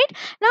doubt, right?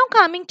 Now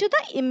coming to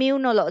the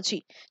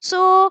immunology,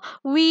 so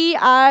we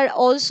are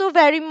also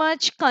very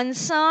much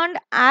concerned,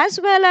 as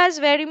well as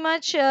very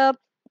much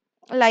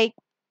like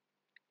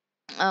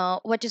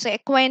what to say,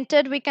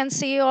 acquainted, we can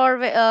say, or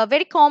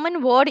very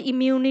common word,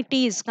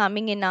 immunity is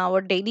coming in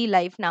our daily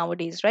life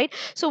nowadays, right?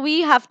 So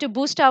we have to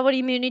boost our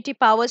immunity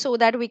power so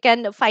that we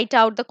can fight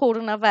out the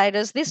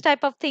coronavirus. This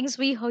type of things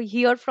we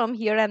hear from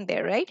here and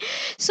there, right?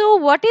 So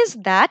what is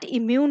that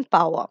immune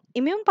power?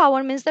 Immune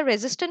power means the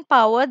resistant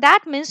power.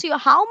 That means you,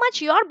 how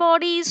much your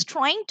body is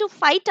trying to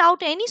fight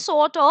out any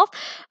sort of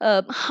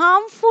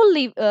harmful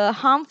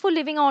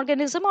living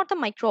organism or the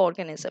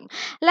microorganism.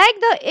 Like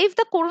the, if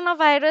the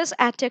coronavirus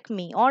attack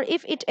me, or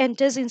if it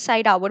enters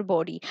inside our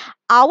body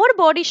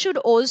should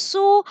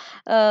also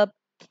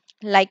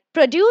like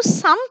produce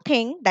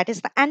something, that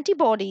is the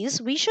antibodies.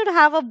 We should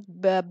have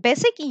a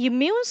basic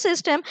immune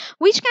system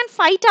which can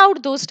fight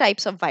out those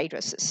types of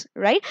viruses,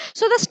 right?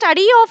 So the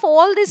study of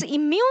all this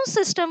immune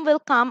system will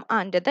come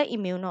under the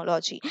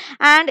immunology,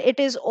 and it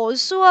is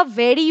also a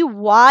very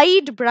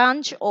wide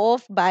branch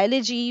of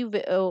biology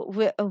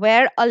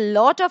where a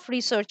lot of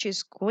research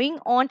is going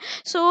on.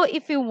 So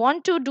if you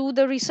want to do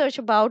the research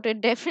about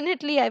it,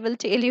 definitely I will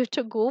tell you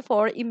to go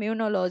for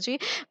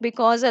immunology,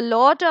 because a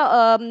lot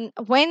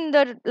when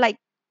the like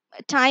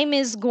time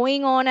is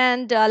going on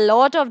and a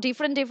lot of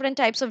different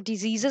types of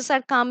diseases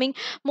are coming,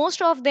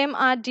 most of them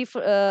are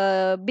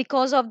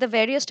because of the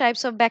various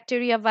types of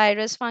bacteria,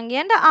 virus, fungi,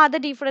 and the other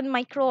different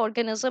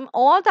microorganism,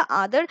 or the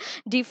other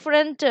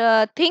different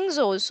things,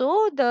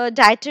 also the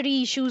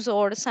dietary issues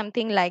or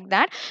something like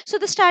that. So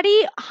the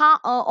study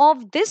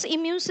of this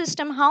immune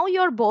system, how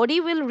your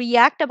body will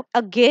react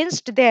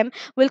against them,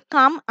 will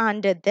come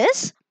under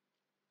this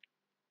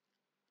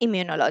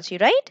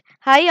immunology, right?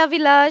 Hi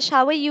Avilash,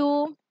 how are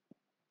you?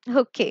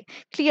 Okay,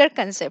 clear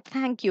concept.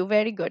 Thank you.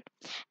 Very good.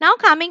 Now,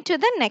 coming to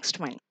the next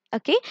one.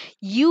 Okay,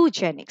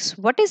 eugenics.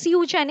 What is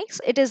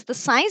eugenics? It is the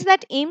science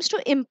that aims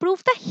to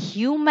improve the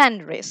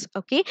human race,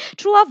 okay,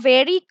 through a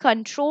very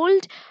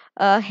controlled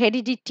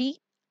heredity.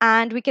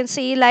 And we can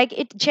say, like,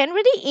 it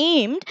generally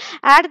aimed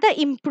at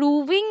the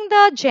improving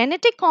the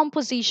genetic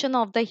composition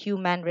of the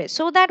human race,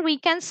 so that we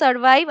can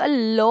survive a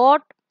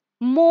lot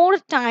more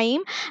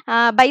time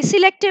by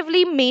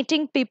selectively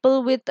mating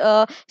people with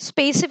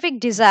specific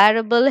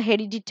desirable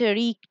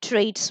hereditary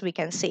traits, we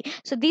can say.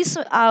 So these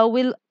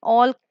will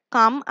all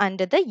come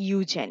under the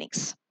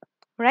eugenics,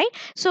 right?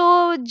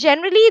 So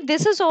generally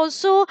this is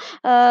also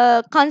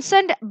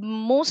concerned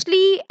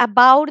mostly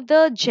about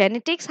the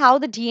genetics, how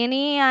the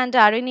DNA and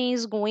RNA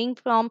is going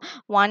from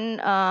one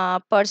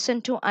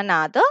person to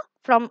another,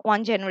 from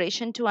one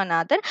generation to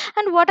another,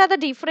 and what are the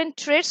different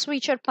traits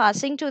which are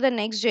passing to the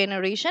next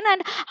generation,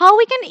 and how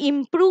we can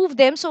improve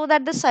them so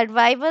that the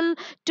survival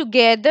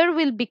together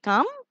will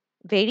become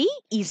very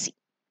easy.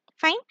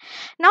 Fine.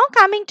 Now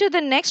coming to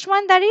the next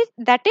one, that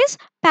is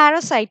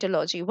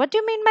parasitology. What do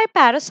you mean by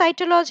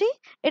parasitology?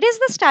 It is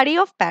the study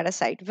of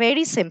parasite.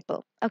 Very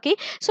simple. Okay,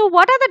 so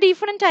what are the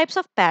different types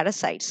of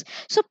parasites?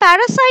 So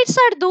parasites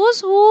are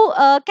those who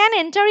can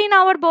enter in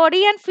our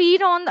body and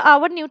feed on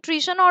our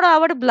nutrition or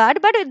our blood,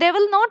 but they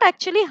will not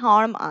actually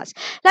harm us.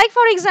 Like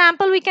for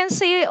example, we can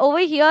say over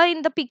here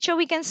in the picture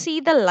we can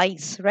see the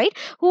lice, right,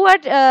 who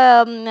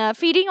are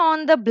feeding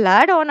on the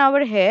blood on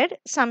our head,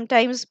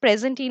 sometimes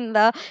present in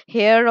the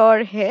hair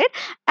or head,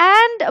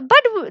 and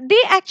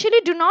they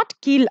actually do not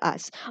kill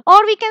us.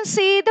 Or we can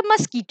say the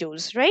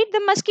mosquitoes, right,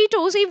 the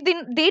mosquitoes,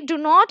 if they do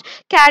not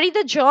carry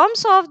the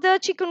germs of the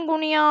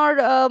chikungunya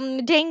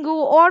or dengue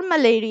or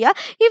malaria,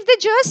 if they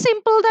just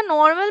simple the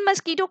normal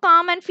mosquito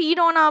come and feed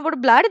on our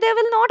blood, they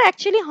will not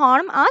actually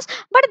harm us,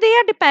 but they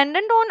are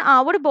dependent on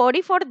our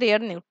body for their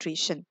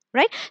nutrition,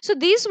 right? So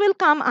these will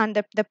come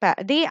under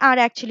they are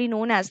actually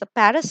known as the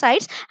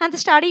parasites. And the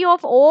study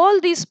of all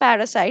these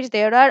parasites,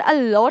 there are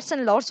a lots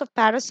and lots of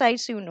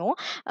parasites,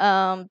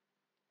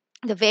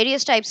 the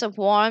various types of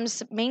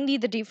worms, mainly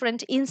the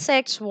different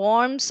insects,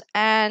 worms,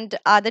 and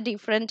other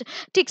different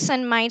ticks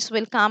and mites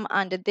will come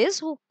under this,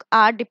 who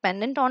are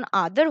dependent on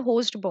other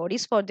host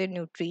bodies for their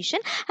nutrition.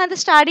 And the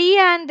study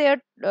and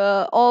their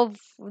of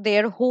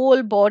their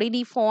whole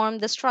bodily form,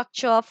 the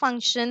structure,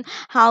 function,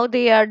 how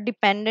they are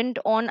dependent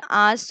on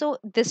us. So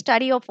the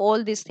study of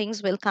all these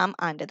things will come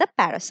under the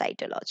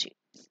parasitology.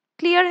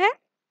 Clear here?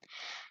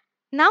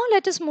 Now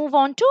let us move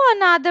on to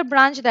another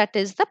branch, that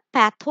is the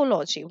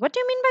pathology. What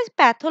do you mean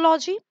by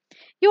pathology?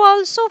 You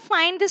also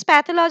find this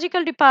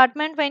pathological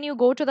department when you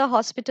go to the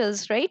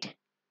hospitals, right?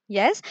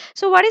 Yes.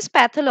 So what is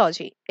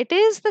pathology? It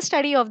is the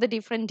study of the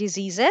different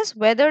diseases,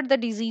 whether the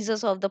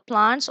diseases of the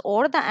plants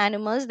or the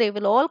animals, they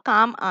will all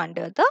come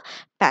under the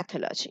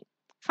pathology.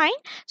 Fine.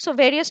 So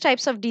various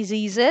types of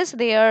diseases,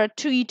 their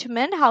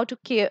treatment, how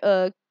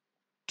to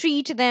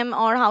treat them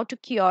or how to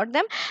cure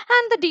them,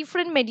 and the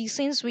different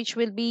medicines which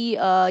will be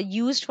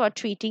used for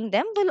treating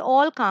them will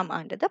all come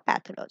under the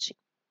pathology.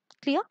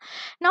 Clear?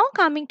 Now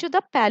coming to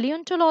the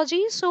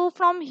paleontology. So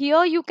from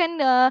here you can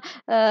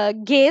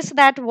guess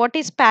that what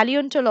is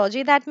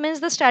paleontology. That means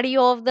the study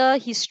of the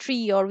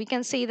history, or we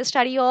can say the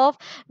study of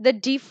the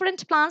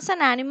different plants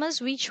and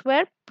animals which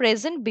were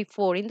present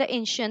before in the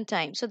ancient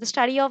times. So the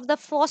study of the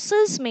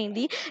fossils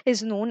mainly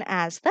is known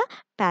as the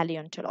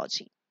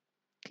paleontology.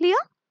 Clear?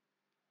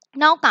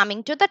 Now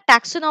coming to the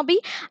taxonomy.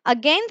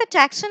 Again, the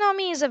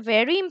taxonomy is a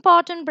very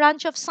important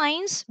branch of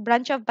science,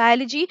 branch of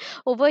biology.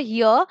 Over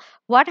here,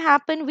 what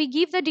happened, we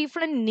give the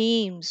different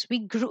names, we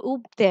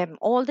group them,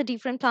 all the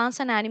different plants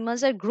and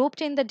animals are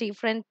grouped in the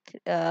different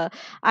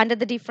under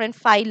the different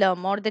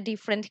phylum or the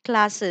different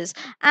classes,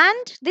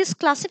 and this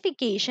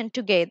classification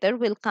together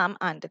will come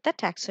under the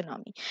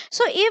taxonomy.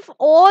 So if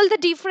all the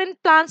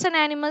different plants and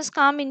animals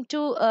come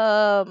into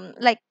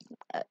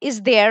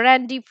is there,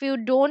 and if you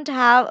don't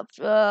have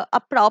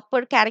a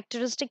proper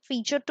characteristic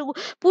feature to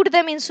put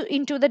them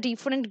into the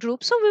different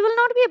groups, so we will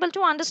not be able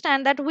to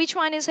understand that which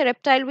one is a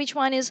reptile, which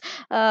one is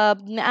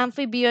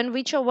amphibian,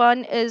 which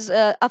one is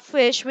a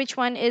fish, which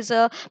one is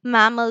a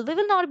mammal. We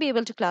will not be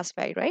able to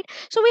classify, right?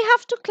 So we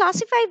have to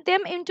classify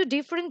them into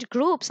different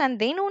groups, and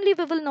then only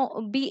we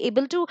will be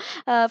able to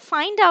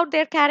find out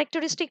their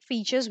characteristic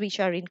features which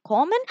are in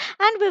common,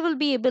 and we will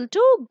be able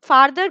to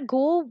further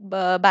go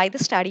by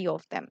the study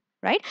of them,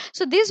 right?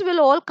 So this will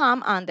all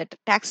come under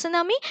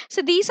taxonomy.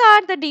 So these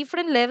are the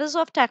different levels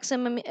of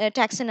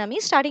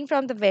taxonomy. Starting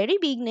from the very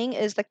beginning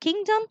is the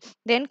kingdom,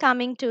 then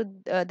coming to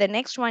the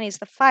next one is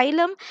the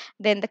phylum,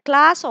 then the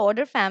class,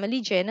 order,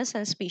 family, genus,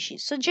 and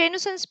species. So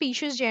genus and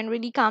species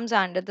generally comes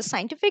under the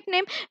scientific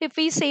name. If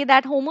we say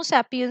that homo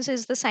sapiens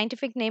is the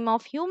scientific name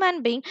of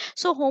human being,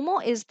 so homo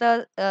is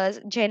the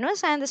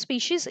genus and the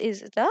species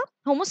is the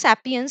homo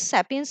sapiens.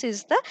 Sapiens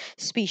is the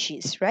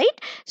species,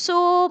 right?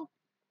 So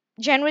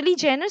generally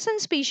genus and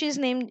species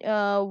name,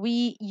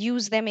 we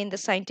use them in the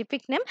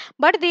scientific name,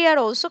 but they are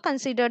also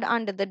considered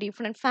under the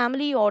different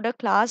family, order,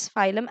 class,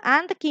 phylum,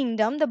 and the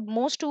kingdom. The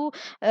most two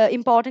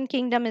important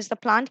kingdom is the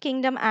plant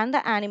kingdom and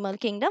the animal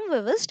kingdom.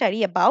 We will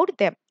study about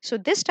them. So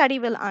this study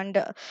will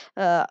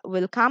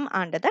come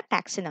under the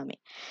taxonomy.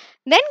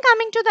 Then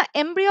coming to the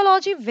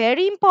embryology,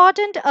 very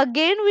important.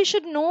 Again, we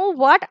should know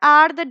what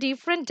are the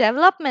different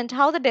development,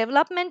 how the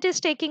development is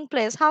taking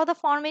place, how the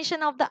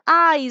formation of the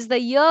eyes, the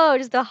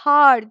ears, the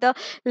heart, the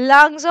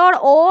lungs, or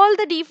all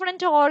the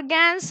different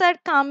organs are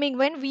coming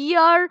when we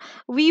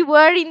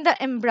were in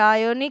the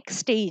embryonic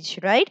stage,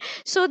 right?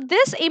 So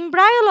this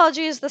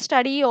embryology is the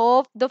study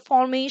of the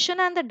formation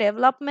and the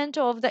development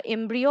of the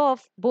embryo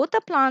of both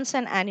the plants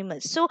and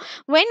animals. So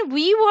when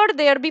we were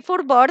there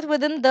before birth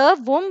within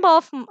the womb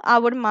of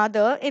our mother,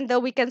 in the,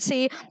 we can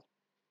say,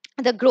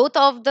 the growth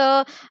of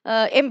the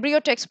embryo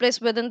takes place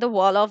within the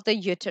wall of the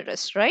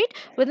uterus, right,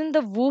 within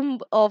the womb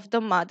of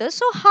the mother.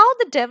 So how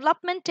the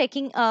development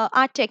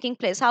are taking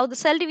place, how the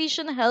cell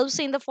division helps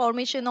in the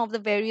formation of the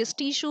various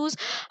tissues,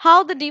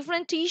 how the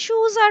different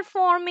tissues are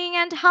forming,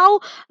 and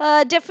how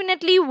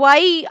definitely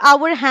why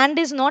our hand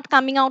is not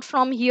coming out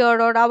from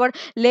here, or our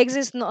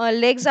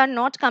legs are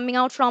not coming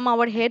out from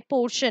our head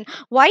portion,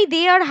 why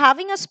they are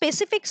having a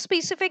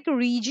specific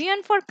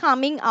region for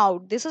coming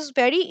out. This is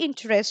very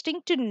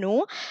interesting to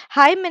know.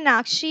 Hi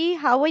Minakshi,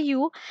 how are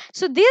you?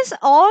 So this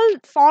all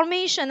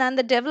formation and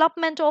the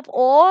development of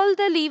all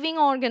the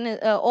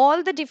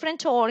all the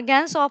different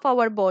organs of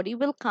our body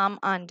will come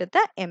under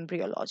the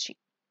embryology,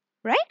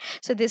 right?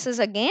 So this is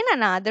again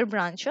another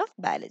branch of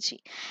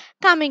biology.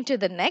 Coming to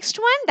the next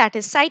one, that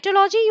is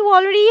cytology. You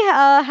already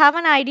have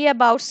an idea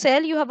about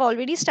cell. You have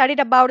already studied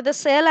about the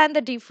cell and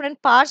the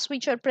different parts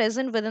which are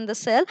present within the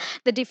cell,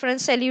 the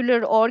different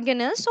cellular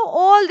organelles. So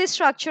all the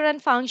structure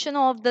and function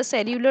of the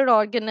cellular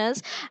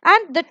organelles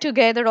and the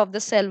together of the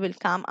cell will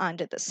come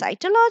under the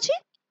cytology.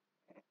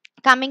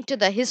 Coming to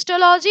the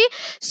histology,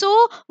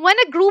 so when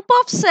a group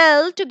of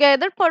cells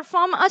together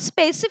perform a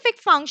specific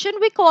function,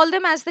 we call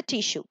them as the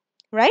tissue,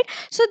 right?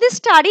 So the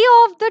study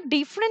of the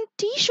different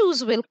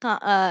tissues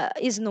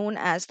is known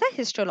as the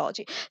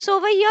histology. So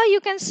over here you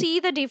can see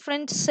the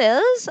different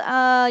cells.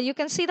 You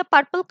can see the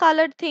purple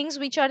colored things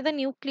which are the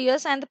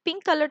nucleus, and the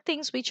pink colored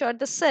things which are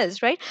the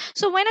cells, right?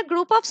 So when a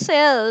group of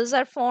cells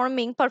are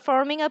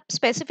performing a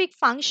specific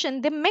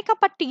function, they make up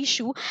a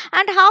tissue.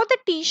 And how the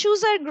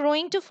tissues are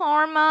growing to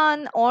form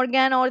an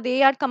organ, or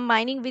they are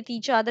combining with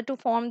each other to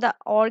form the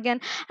organ,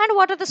 and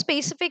what are the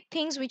specific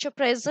things which are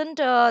present,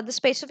 the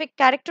specific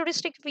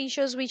characteristic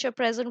features which are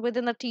present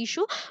within the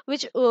tissue,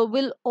 which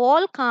will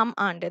all come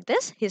under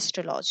this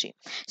histology.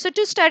 So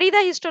to study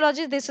the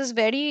histology, this is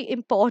very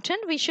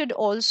important. We should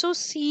also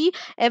see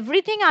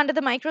everything under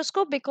the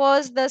microscope,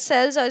 because the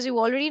cells, as you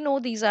already know,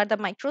 these are the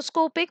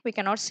microscopic. We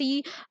cannot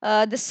see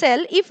the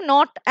cell if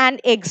not an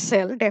egg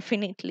cell,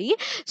 definitely.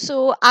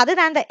 So other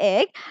than the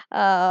egg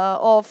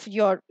of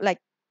your like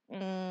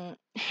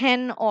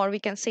hen, or we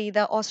can say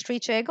the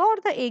ostrich egg, or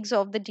the eggs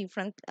of the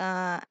different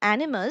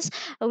animals,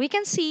 we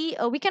cannot see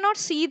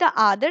the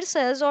other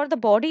cells or the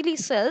bodily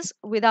cells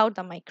without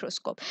the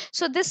microscope.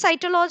 So this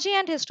cytology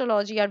and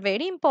histology are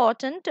very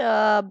important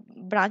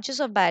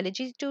branches of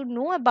biology to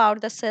know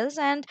about the cells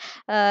and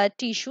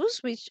tissues,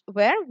 which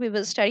where we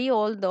will study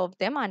all of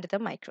them under the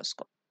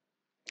microscope.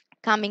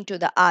 Coming to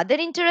the other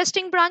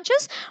interesting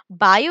branches,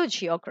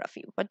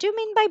 biogeography. What do you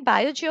mean by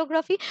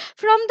biogeography?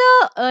 From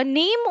the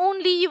name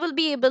only, you will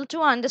be able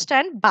to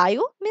understand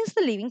bio means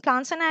the living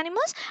plants and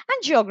animals,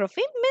 and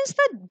geography means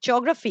the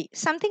geography,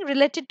 something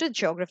related to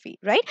geography,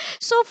 right?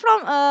 So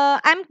from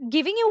I'm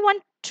giving you one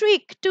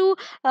trick to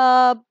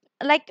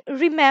like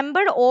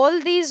remember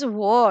all these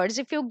words.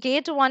 If you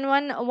get one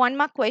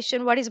mark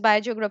question, what is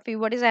biogeography,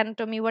 what is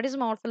anatomy, what is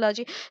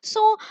morphology,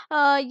 so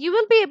you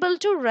will be able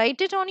to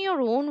write it on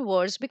your own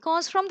words,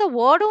 because from the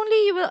word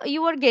only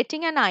you are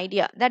getting an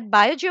idea that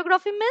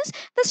biogeography means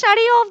the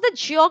study of the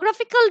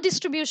geographical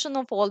distribution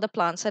of all the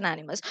plants and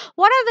animals.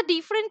 What are the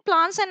different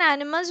plants and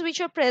animals which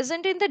are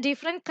present in the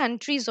different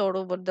countries all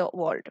over the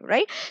world,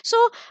 right? So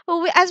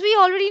as we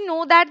already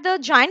know that the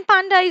giant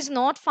panda is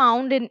not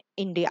found in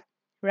India,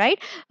 right?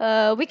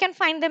 We can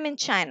find them in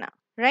China,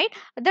 right?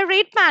 The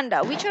red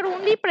panda, which are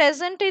only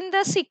present in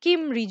the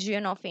Sikkim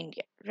region of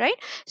India, right?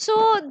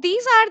 So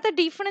these are the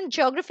different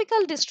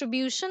geographical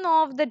distribution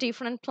of the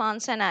different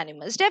plants and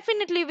animals.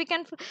 Definitely we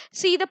can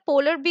see the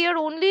polar bear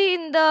only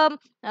in the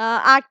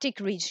Arctic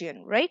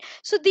region, right?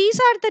 So these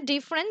are the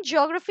different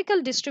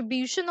geographical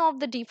distribution of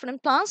the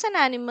different plants and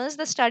animals,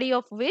 the study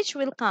of which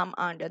will come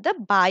under the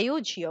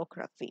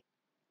biogeography,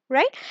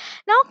 right?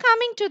 Now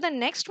coming to the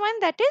next one,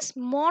 that is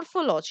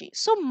morphology.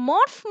 So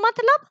morph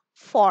matlab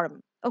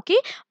form. Okay,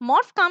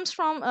 morph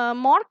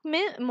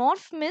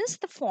means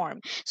the form.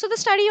 So the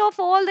study of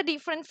all the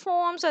different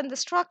forms and the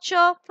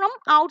structure from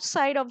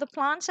outside of the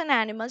plants and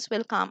animals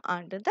will come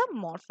under the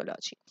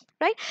morphology,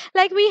 right?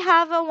 Like we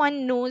have a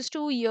one nose,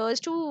 two ears,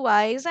 two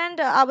eyes, and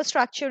our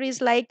structure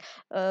is like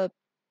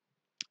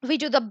we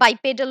do the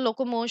bipedal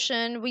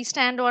locomotion, we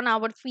stand on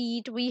our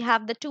feet, we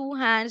have the two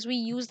hands, we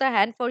use the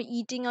hand for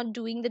eating or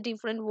doing the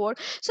different work.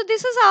 So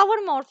this is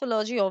our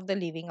morphology of the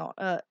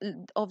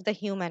of the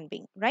human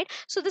being, right?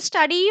 So the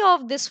study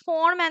of this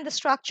form and the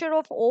structure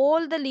of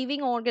all the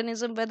living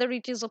organism, whether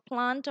it is a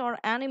plant or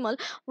animal,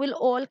 will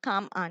all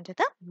come under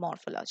the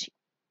morphology.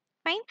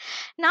 Fine.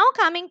 Now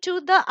coming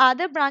to the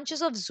other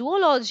branches of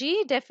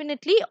zoology,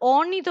 definitely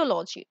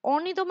ornithology.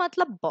 Ornitho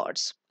matlab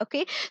birds.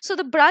 Okay. So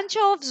the branch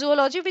of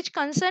zoology which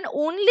concern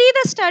only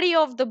the study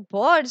of the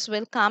birds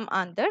will come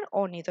under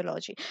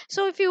ornithology.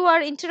 So if you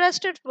are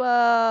interested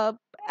about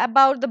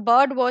the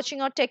bird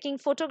watching or taking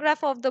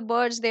photograph of the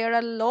birds, there are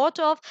a lot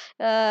of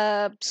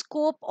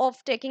scope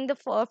of taking the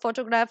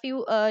photograph.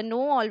 You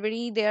know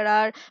already there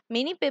are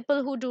many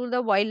people who do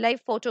the wildlife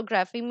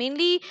photography.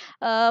 Mainly,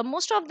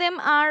 most of them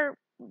are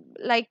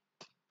like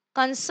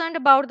concerned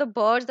about the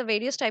birds, the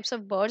various types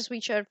of birds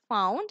which are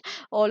found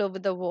all over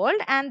the world,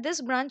 and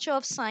this branch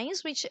of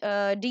science which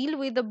deal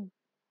with the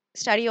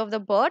study of the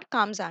bird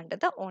comes under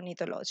the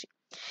ornithology.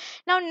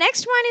 Now,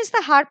 next one is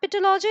the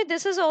herpetology.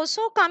 This is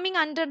also coming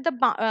under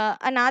the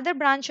another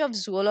branch of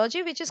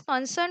zoology, which is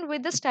concerned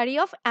with the study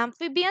of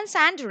amphibians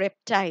and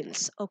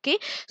reptiles. Okay,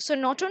 so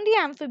not only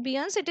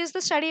amphibians, it is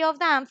the study of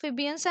the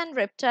amphibians and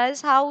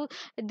reptiles, how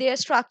their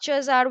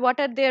structures are, what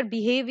are their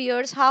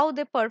behaviors, how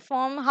they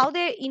perform, how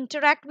they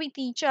interact with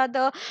each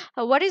other,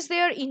 what is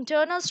their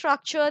internal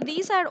structure.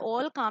 These are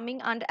all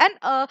coming under,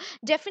 and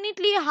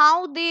definitely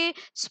how they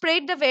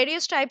spread the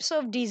various types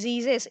of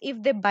diseases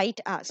if they bite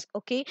us.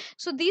 Okay,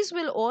 so these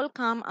will all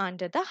come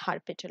under the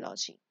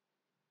herpetology.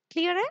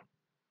 Clear? Eh?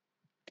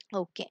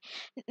 Okay.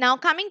 Now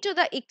coming to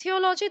the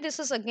ichthyology, this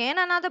is again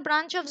another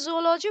branch of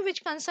zoology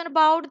which concern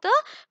about the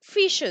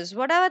fishes.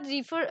 Whatever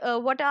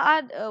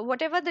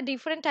the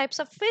different types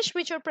of fish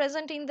which are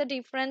present in the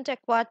different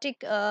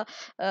aquatic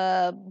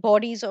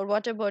bodies or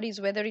water bodies,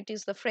 whether it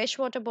is the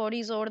freshwater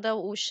bodies or the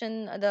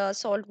ocean, the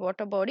salt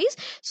water bodies.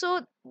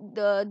 So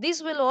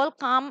these will all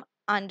come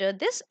under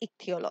this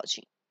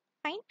ichthyology.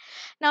 Fine.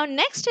 Now,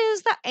 next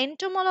is the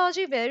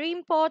entomology, very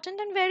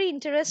important and very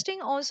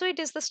interesting. Also, it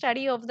is the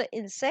study of the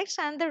insects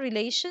and the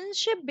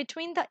relationship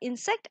between the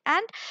insect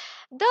and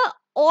the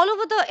all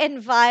over the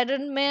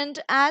environment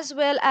as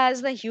well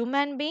as the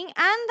human being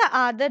and the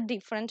other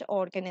different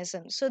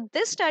organisms. So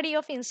this study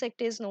of insect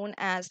is known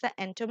as the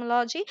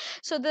entomology.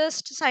 So the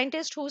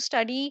scientists who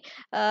study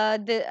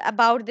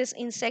about these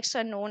insects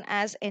are known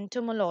as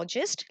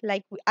entomologists.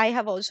 Like I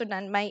have also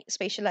done my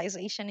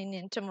specialization in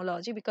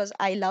entomology because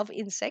I love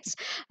insects.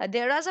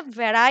 There are some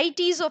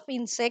varieties of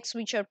insects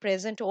which are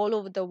present all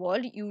over the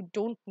world. You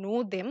don't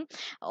know them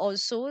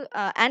also,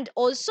 and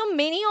also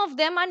many of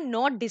them are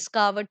not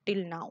discovered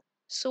till now.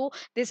 So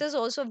this is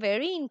also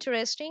very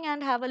interesting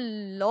and have a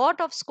lot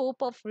of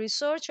scope of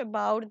research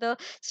about the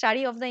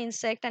study of the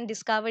insect and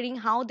discovering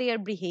how they are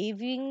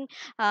behaving,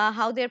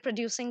 how they are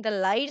producing the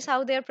lights,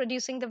 how they are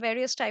producing the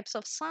various types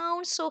of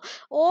sounds. So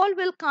all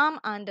will come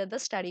under the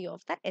study of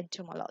the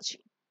entomology,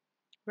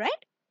 right?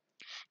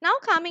 Now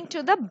coming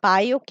to the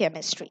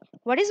biochemistry.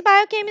 What is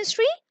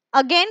biochemistry?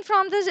 Again,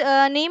 from this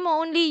name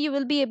only, you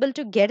will be able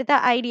to get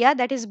the idea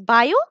that is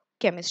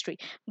biochemistry.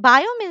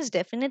 Bio means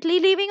definitely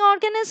living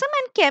organism,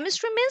 and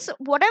chemistry means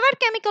whatever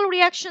chemical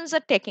reactions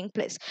are taking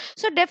place.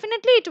 So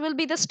definitely it will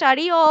be the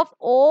study of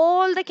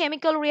all the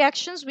chemical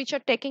reactions which are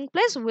taking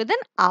place within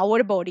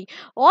our body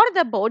or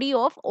the body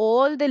of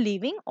all the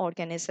living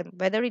organism,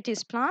 whether it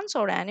is plants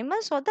or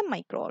animals or the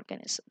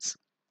microorganisms.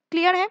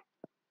 Clear hai?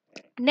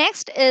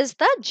 Next is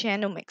the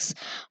genomics.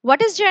 What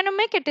is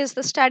genomic? It is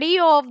the study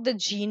of the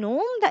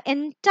genome, the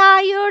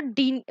entire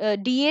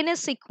DNA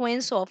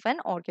sequence of an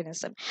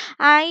organism.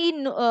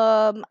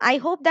 I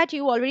hope that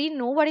you already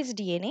know what is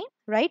DNA,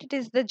 right? It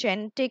is the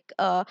genetic.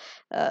 Uh,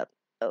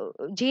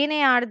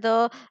 DNA are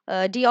the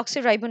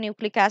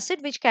deoxyribonucleic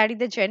acid which carry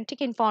the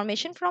genetic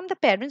information from the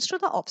parents to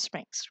the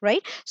offsprings,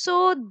 right?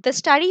 So the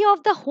study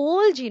of the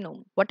whole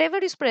genome, whatever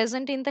is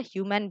present in the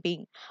human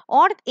being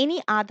or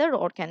any other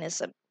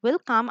organism, will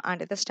come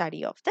under the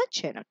study of the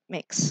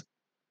genomics,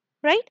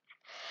 right?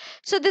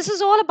 So this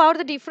is all about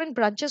the different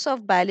branches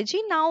of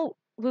biology. Now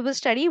we will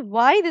study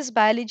why this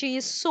biology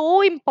is so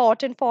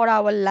important for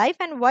our life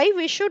and why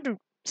we should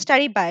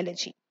study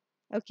biology.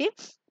 Okay,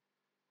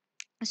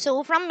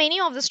 so from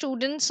many of the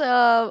students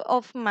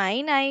of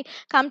mine, I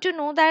come to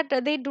know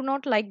that they do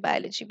not like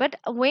biology, but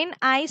when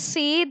I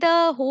say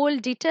the whole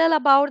detail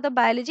about the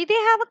biology, they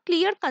have a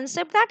clear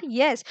concept that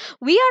yes,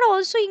 we are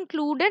also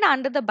included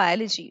under the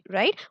biology,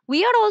 right?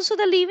 We are also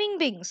the living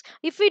beings.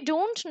 If we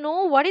don't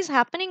know what is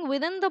happening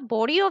within the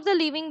body of the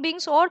living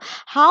beings or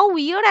how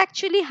we are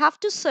actually have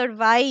to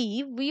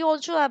survive, we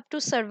also have to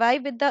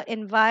survive with the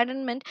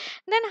environment,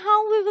 then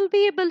how we will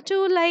be able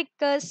to like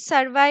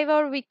survive,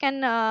 or we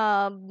can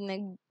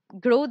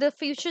grow the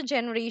future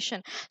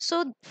generation.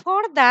 So for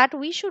that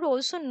we should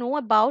also know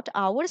about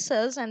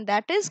ourselves, and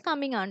that is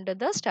coming under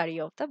the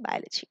study of the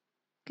biology.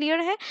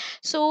 Clear hai?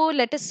 So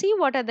let us see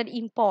what are the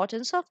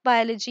importance of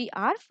biology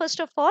are.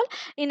 First of all,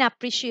 in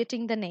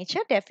appreciating the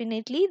nature,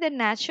 definitely the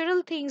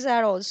natural things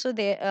are also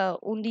there,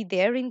 only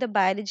there in the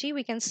biology.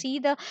 We can see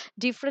the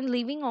different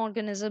living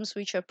organisms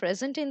which are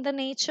present in the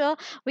nature.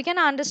 We can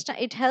understand,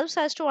 it helps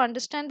us to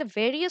understand the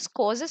various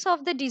causes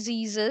of the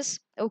diseases.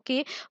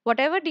 Okay,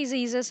 whatever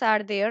diseases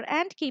are there,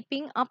 and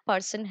keeping a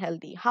person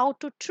healthy, how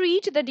to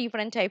treat the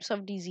different types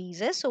of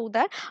diseases so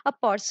that a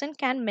person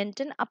can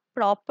maintain a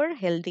proper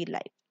healthy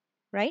life,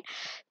 right?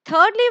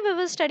 Thirdly, we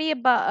will study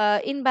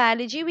about in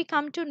biology we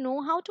come to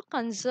know how to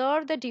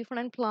conserve the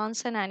different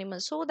plants and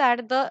animals so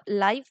that the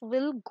life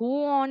will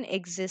go on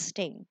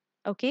existing.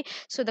 Okay,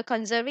 so the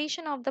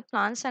conservation of the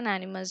plants and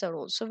animals are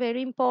also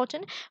very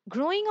important.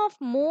 Growing of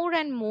more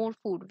and more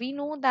food, we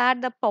know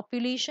that the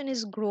population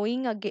is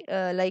growing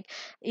like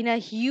in a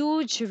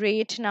huge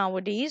rate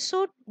nowadays.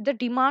 So the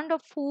demand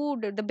of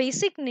food, the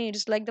basic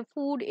needs like the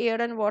food,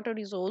 air and water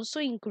is also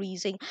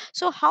increasing.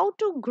 So how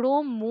to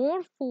grow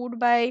more food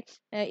by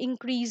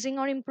increasing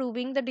or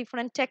improving the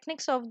different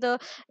techniques of the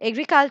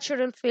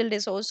agricultural field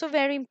is also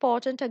very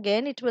important.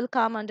 Again, it will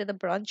come under the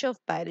branch of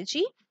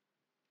biology.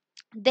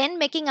 then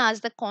making us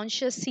the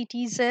conscious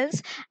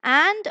citizens,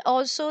 and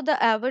also the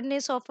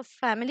awareness of a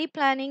family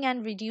planning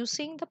and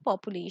reducing the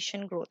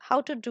population growth,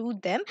 how to do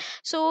them.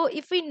 So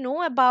if we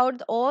know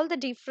about all the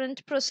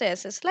different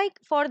processes, like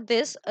for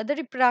this the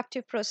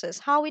reproductive process,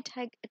 how it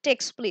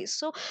takes place,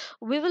 so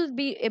we will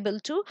be able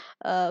to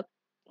uh,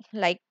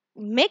 like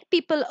make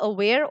people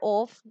aware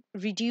of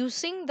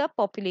reducing the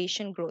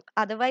population growth.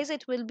 Otherwise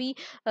it will be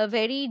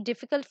very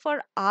difficult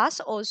for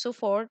us also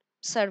for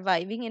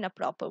surviving in a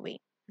proper way,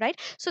 right?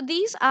 So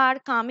these are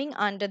coming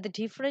under the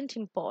different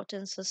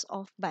importances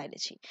of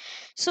biology.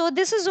 So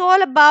this is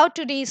all about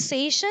today's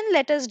session.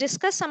 Let us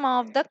discuss some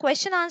of the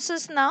question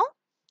answers now.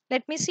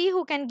 Let me see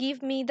who can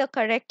give me the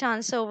correct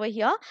answer over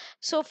here.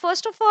 So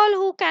first of all,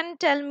 who can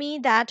tell me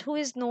that who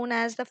is known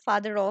as the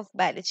father of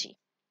biology?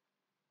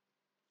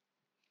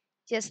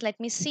 Just let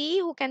me see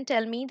who can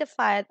tell me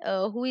the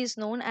who is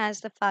known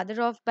as the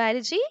father of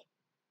biology.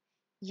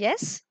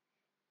 Yes,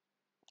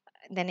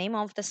 the name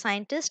of the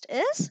scientist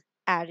is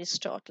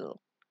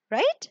Aristotle,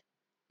 right?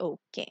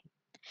 Okay.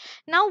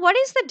 Now, what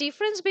is the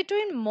difference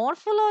between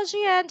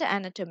morphology and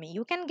anatomy?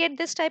 You can get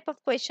this type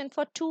of question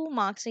for 2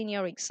 marks in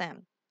your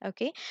exam.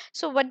 Okay.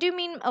 So, what do you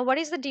mean? What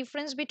is the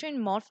difference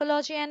between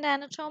morphology and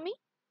anatomy?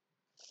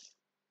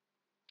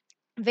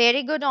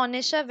 Very good,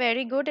 Anisha.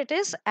 Very good. It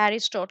is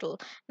Aristotle.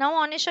 Now,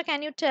 Anisha,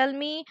 can you tell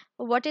me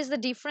what is the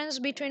difference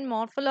between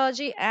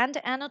morphology and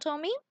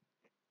anatomy?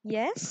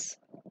 Yes.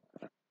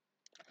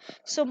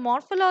 So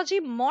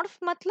morphology, morph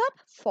matlab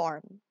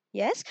form.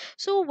 Yes.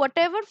 So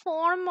whatever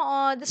form,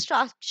 the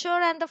structure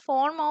and the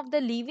form of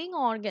the living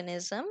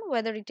organism,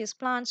 whether it is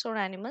plants or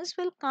animals,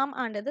 will come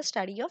under the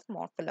study of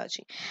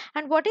morphology.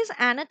 And what is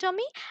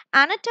anatomy?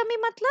 Anatomy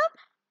matlab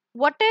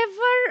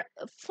whatever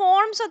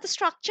forms of the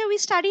structure we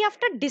study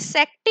after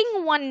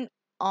dissecting one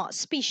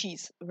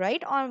species,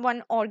 right, or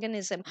one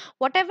organism,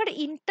 whatever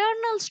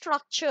internal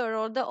structure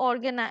or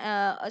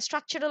the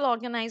structural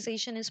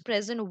organization is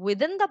present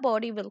within the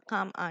body will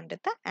come under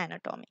the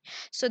anatomy.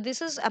 So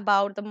this is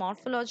about the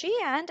morphology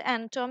and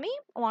anatomy.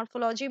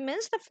 Morphology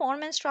means the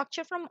form and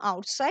structure from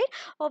outside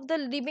of the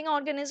living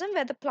organism,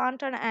 whether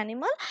plant or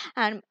animal,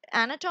 and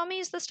anatomy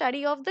is the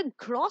study of the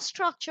gross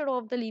structure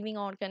of the living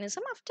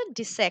organism after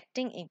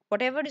dissecting it,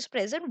 whatever is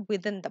present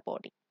within the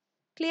body.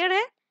 Clear,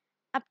 eh?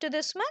 Up to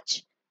this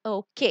much?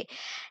 Okay.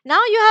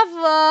 Now you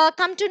have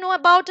come to know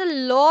about a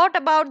lot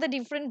about the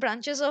different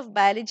branches of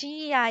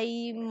biology.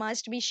 I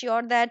must be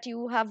sure that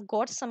you have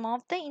got some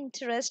of the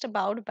interest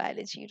about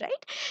biology,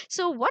 right?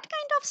 So, what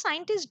kind of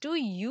scientist do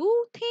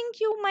you think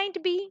you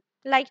might be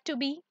like to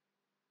be?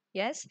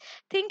 Yes.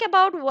 Think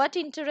about what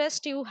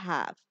interest you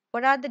have.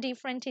 What are the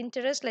different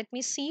interests? Let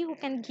me see who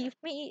can give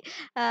me,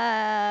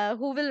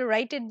 who will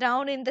write it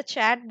down in the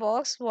chat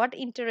box. What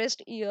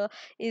interest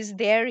is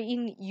there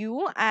in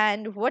you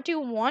and what you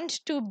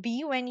want to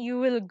be when you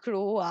will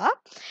grow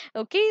up.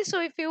 Okay.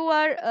 So if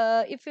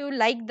you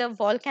like the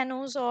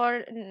volcanoes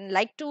or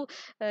like to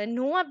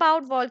know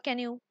about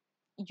volcano,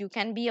 you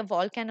can be a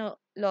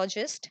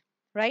volcanologist,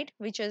 right?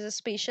 Which is a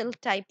special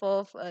type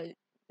of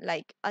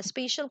like a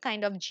special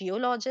kind of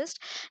geologist.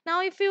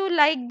 Now if you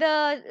like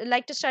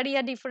to study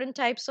a different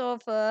types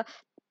of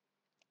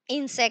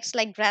insects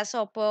like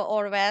grasshopper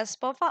or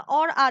wasp or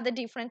other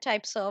different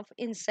types of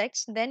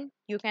insects, then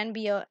you can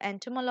be a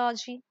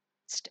entomologist,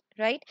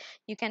 right?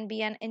 You can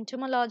be an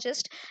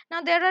entomologist. Now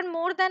there are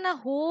more than a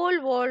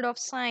whole world of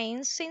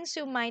science, since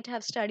you might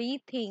have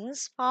studied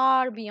things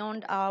far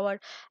beyond our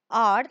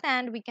earth,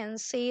 and we can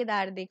say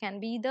that they can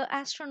be the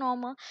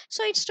astronomer.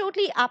 So it's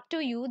totally up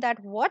to you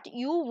that what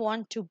you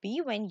want to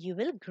be when you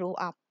will grow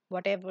up.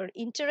 Whatever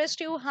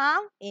interest you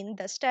have in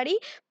the study,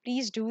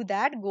 please do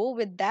that, go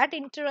with that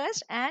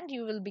interest, and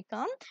you will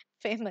become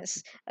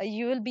famous.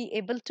 You will be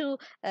able to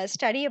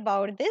study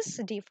about this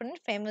different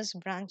famous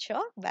branch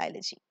of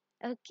biology.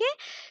 Okay,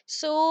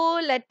 so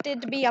let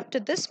it be up to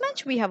this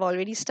much. We have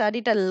already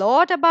studied a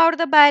lot about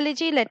the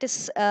biology. Let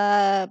us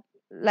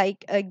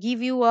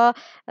give you a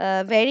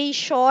very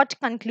short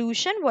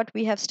conclusion what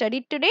we have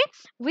studied today.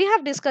 We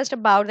have discussed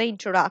about the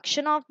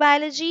introduction of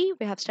biology,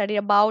 we have studied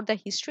about the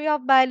history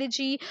of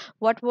biology,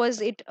 what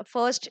was it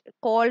first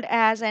called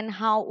as and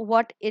how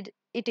what it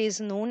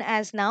is known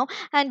as now.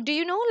 And do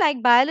you know,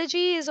 like,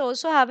 biology is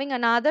also having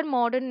another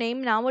modern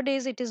name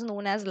nowadays, it is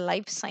known as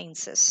life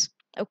sciences.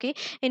 Okay,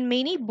 in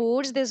many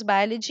boards this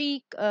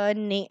biology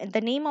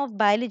the name of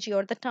biology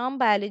or the term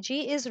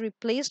biology is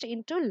replaced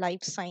into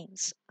life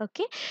science.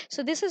 Okay,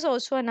 so this is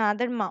also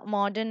another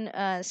modern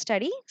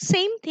study,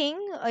 same thing,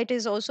 it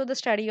is also the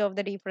study of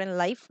the different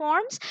life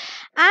forms.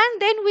 And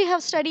then we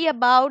have studied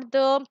about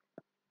the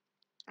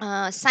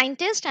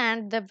scientists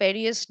and the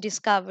various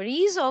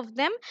discoveries of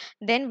them.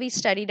 Then we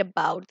studied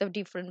about the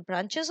different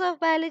branches of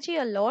biology,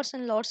 a lots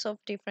and lots of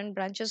different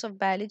branches of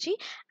biology.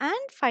 And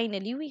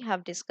finally we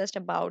have discussed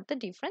about the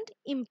different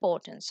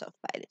importance of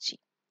biology.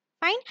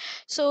 Fine.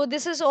 So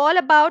this is all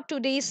about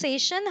today's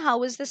session.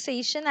 How is the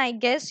session? I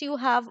guess you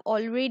have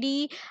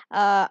already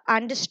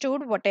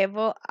understood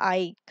whatever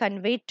I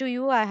conveyed to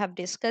you. I have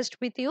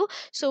discussed with you.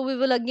 So we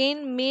will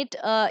again meet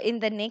in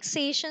the next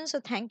session.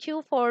 So thank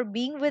you for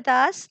being with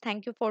us.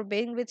 Thank you for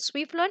being with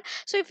Swiflearn.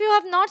 So if you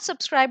have not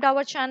subscribed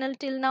our channel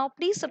till now,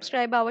 please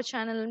subscribe our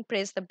channel and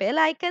press the bell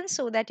icon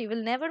so that you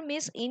will never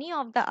miss any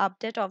of the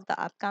update of the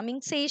upcoming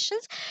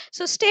sessions.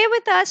 So stay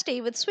with us,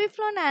 stay with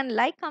Swiflearn, and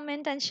like,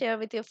 comment, and share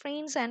with your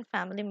friends and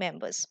family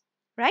members.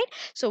 Right?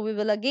 So we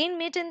will again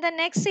meet in the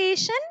next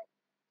session.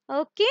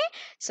 Okay.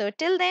 So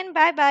till then,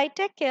 bye bye.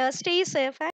 Take care. Stay safe.